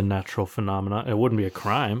 That would be a natural phenomenon. It wouldn't be a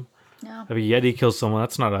crime. No. If a Yeti kills someone,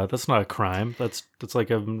 that's not a crime. That's like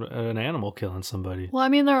an animal killing somebody. Well, I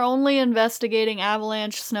mean, they're only investigating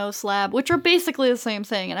avalanche, snow slab, which are basically the same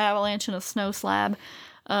thing, an avalanche and a snow slab.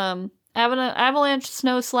 Avalanche,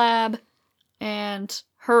 snow slab, and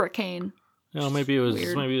hurricane. You know, maybe it was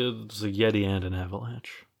Weird. a Yeti and an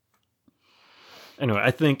avalanche. Anyway,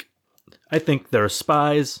 I think there are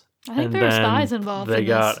spies. I think there are spies involved in this. They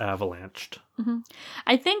got avalanched.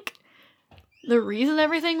 I think the reason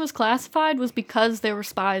everything was classified was because there were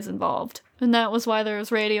spies involved. And that was why there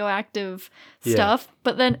was radioactive stuff.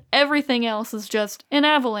 But then everything else is just an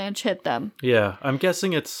avalanche hit them. Yeah, I'm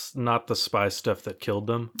guessing it's not the spy stuff that killed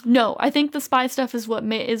them. No, I think the spy stuff is what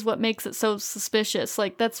makes it so suspicious.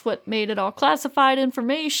 Like, that's what made it all classified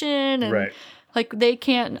information. And, Right. like, they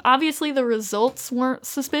can't... Obviously, the results weren't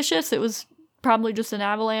suspicious. It was probably just an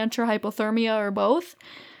avalanche or hypothermia or both.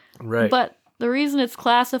 Right. But the reason it's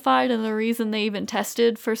classified and the reason they even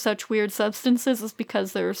tested for such weird substances is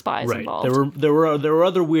because there were spies involved. There were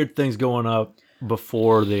other weird things going up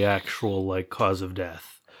before the actual like cause of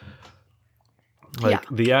death. Like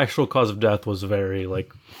the actual cause of death was very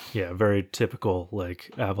typical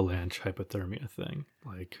like avalanche hypothermia thing.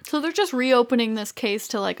 Like, so they're just reopening this case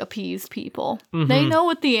to like appease people. They know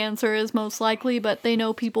what the answer is most likely, but they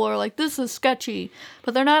know people are like, this is sketchy,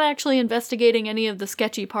 but they're not actually investigating any of the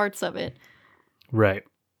sketchy parts of it. right.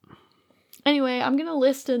 Anyway, I'm gonna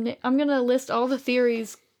list all the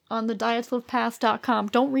theories on the dietsofpast.com.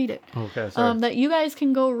 Don't read it. Okay, sorry. That you guys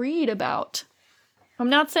can go read about. I'm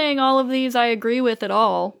not saying all of these I agree with at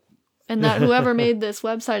all, and that whoever made this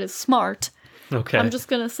website is smart. Okay. I'm just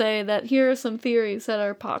gonna say that here are some theories that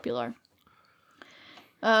are popular.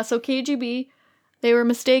 So KGB, they were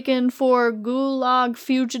mistaken for Gulag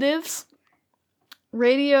fugitives.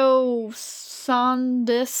 Radio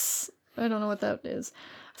Sondis, I don't know what that is.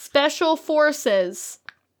 Special Forces,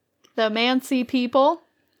 the Mansi people.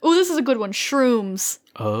 Oh, this is a good one. Shrooms.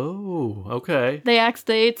 Oh, okay. They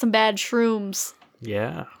ate some bad shrooms.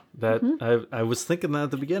 Yeah. That I was thinking that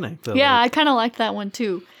at the beginning. Yeah, I kind of liked that one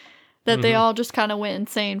too. That they all just kind of went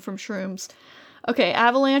insane from shrooms. Okay,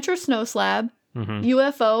 avalanche or snow slab,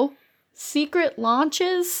 UFO, secret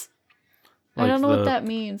launches. I don't know what that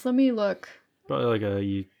means. Let me look. Probably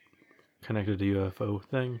like connected to UFO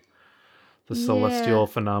thing. The celestial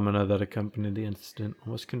phenomena that accompanied the incident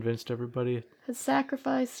almost convinced everybody. Has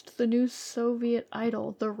sacrificed the new Soviet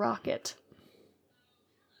idol, the rocket.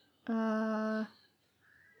 I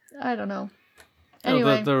don't know.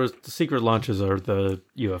 Anyway. There was the secret launches are the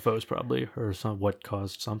UFOs probably, or what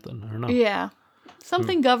caused something. I don't know. Yeah.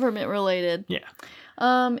 Something government related. Yeah.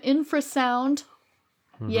 Infrasound,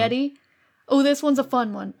 Yeti. Oh, this one's a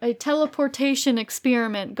fun one. A teleportation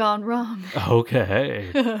experiment gone wrong.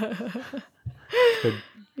 Okay.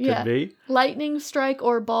 Yeah. Could be. Lightning strike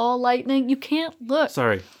or ball lightning. You can't look.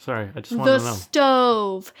 Sorry. I just want The to know.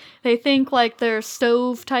 stove. They think like their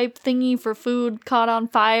stove type thingy for food caught on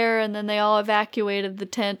fire and then they all evacuated the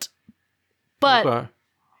tent. But Okay.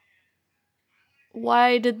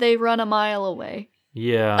 why did they run a mile away?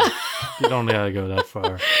 Yeah. You don't gotta go that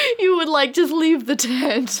far. You would like just leave the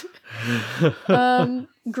tent.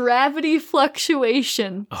 Gravity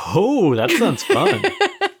fluctuation. Oh, that sounds fun.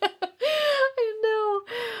 I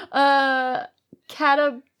know.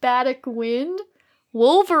 Catabatic wind.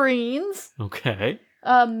 Wolverines. Okay.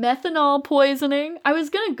 Methanol poisoning. I was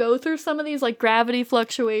gonna go through some of these like gravity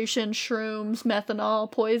fluctuation, shrooms, methanol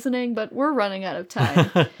poisoning, but we're running out of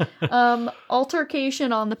time.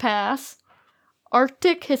 Altercation on the pass.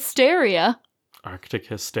 Arctic hysteria. Arctic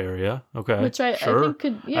hysteria. Okay. Which I sure. think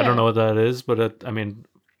could, yeah. I don't know what that is, but it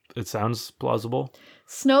sounds plausible.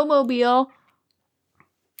 Snowmobile.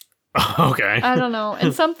 Okay. I don't know.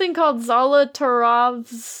 And something called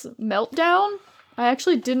Zolotarov's meltdown. I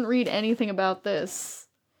actually didn't read anything about this.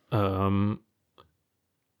 I don't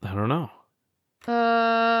know.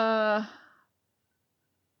 I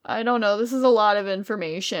don't know. This is a lot of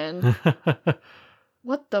information.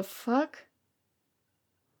 What the fuck?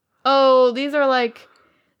 Oh, these are like,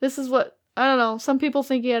 this is what, I don't know. Some people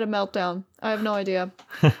think he had a meltdown. I have no idea.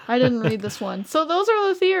 I didn't read this one. So those are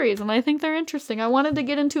the theories, and I think they're interesting. I wanted to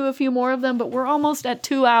get into a few more of them, but we're almost at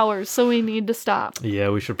 2 hours, so we need to stop.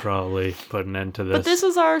 Yeah, we should probably put an end to this. But this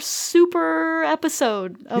was our super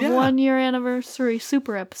episode of 1 year anniversary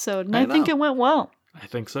super episode, and I think it went well. I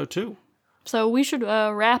think so too. So we should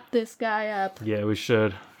wrap this guy up. Yeah, we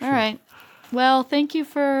should. All right. Well, thank you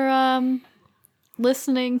for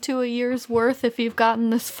listening to a year's worth if you've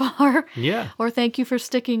gotten this far. Yeah. Or thank you for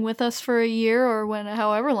sticking with us for a year or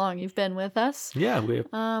however long you've been with us. Yeah, we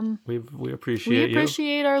appreciate We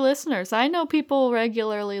appreciate our listeners. I know people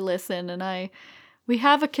regularly listen, and we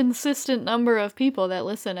have a consistent number of people that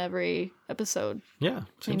listen every episode. Yeah,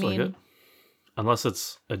 seems like it. Unless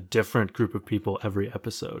it's a different group of people every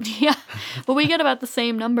episode. Yeah, but we get about the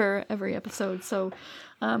same number every episode. So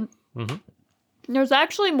there's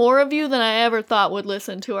actually more of you than I ever thought would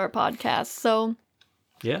listen to our podcast. So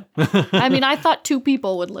yeah. I mean, I thought 2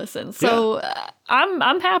 people would listen. So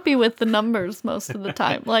I'm happy with the numbers most of the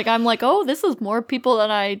time. Like, I'm like, oh, this is more people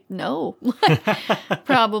than I know.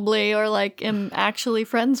 Probably, or like am actually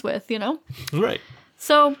friends with, Right.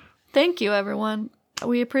 So thank you, everyone.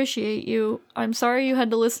 We appreciate you. I'm sorry you had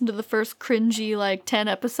to listen to the first cringy, 10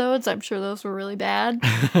 episodes. I'm sure those were really bad.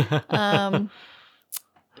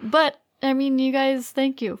 But, I mean, you guys,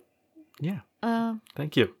 thank you. Yeah.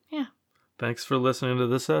 Thank you. Yeah. Thanks for listening to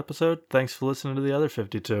this episode. Thanks for listening to the other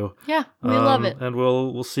 52. Yeah, we love it. And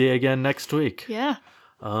we'll see you again next week. Yeah.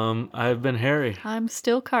 I've been Harry. I'm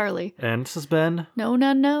still Carly. And this has been Known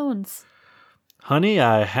Unknowns. Honey,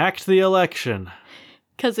 I hacked the election.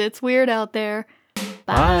 'Cause it's weird out there.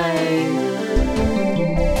 Bye.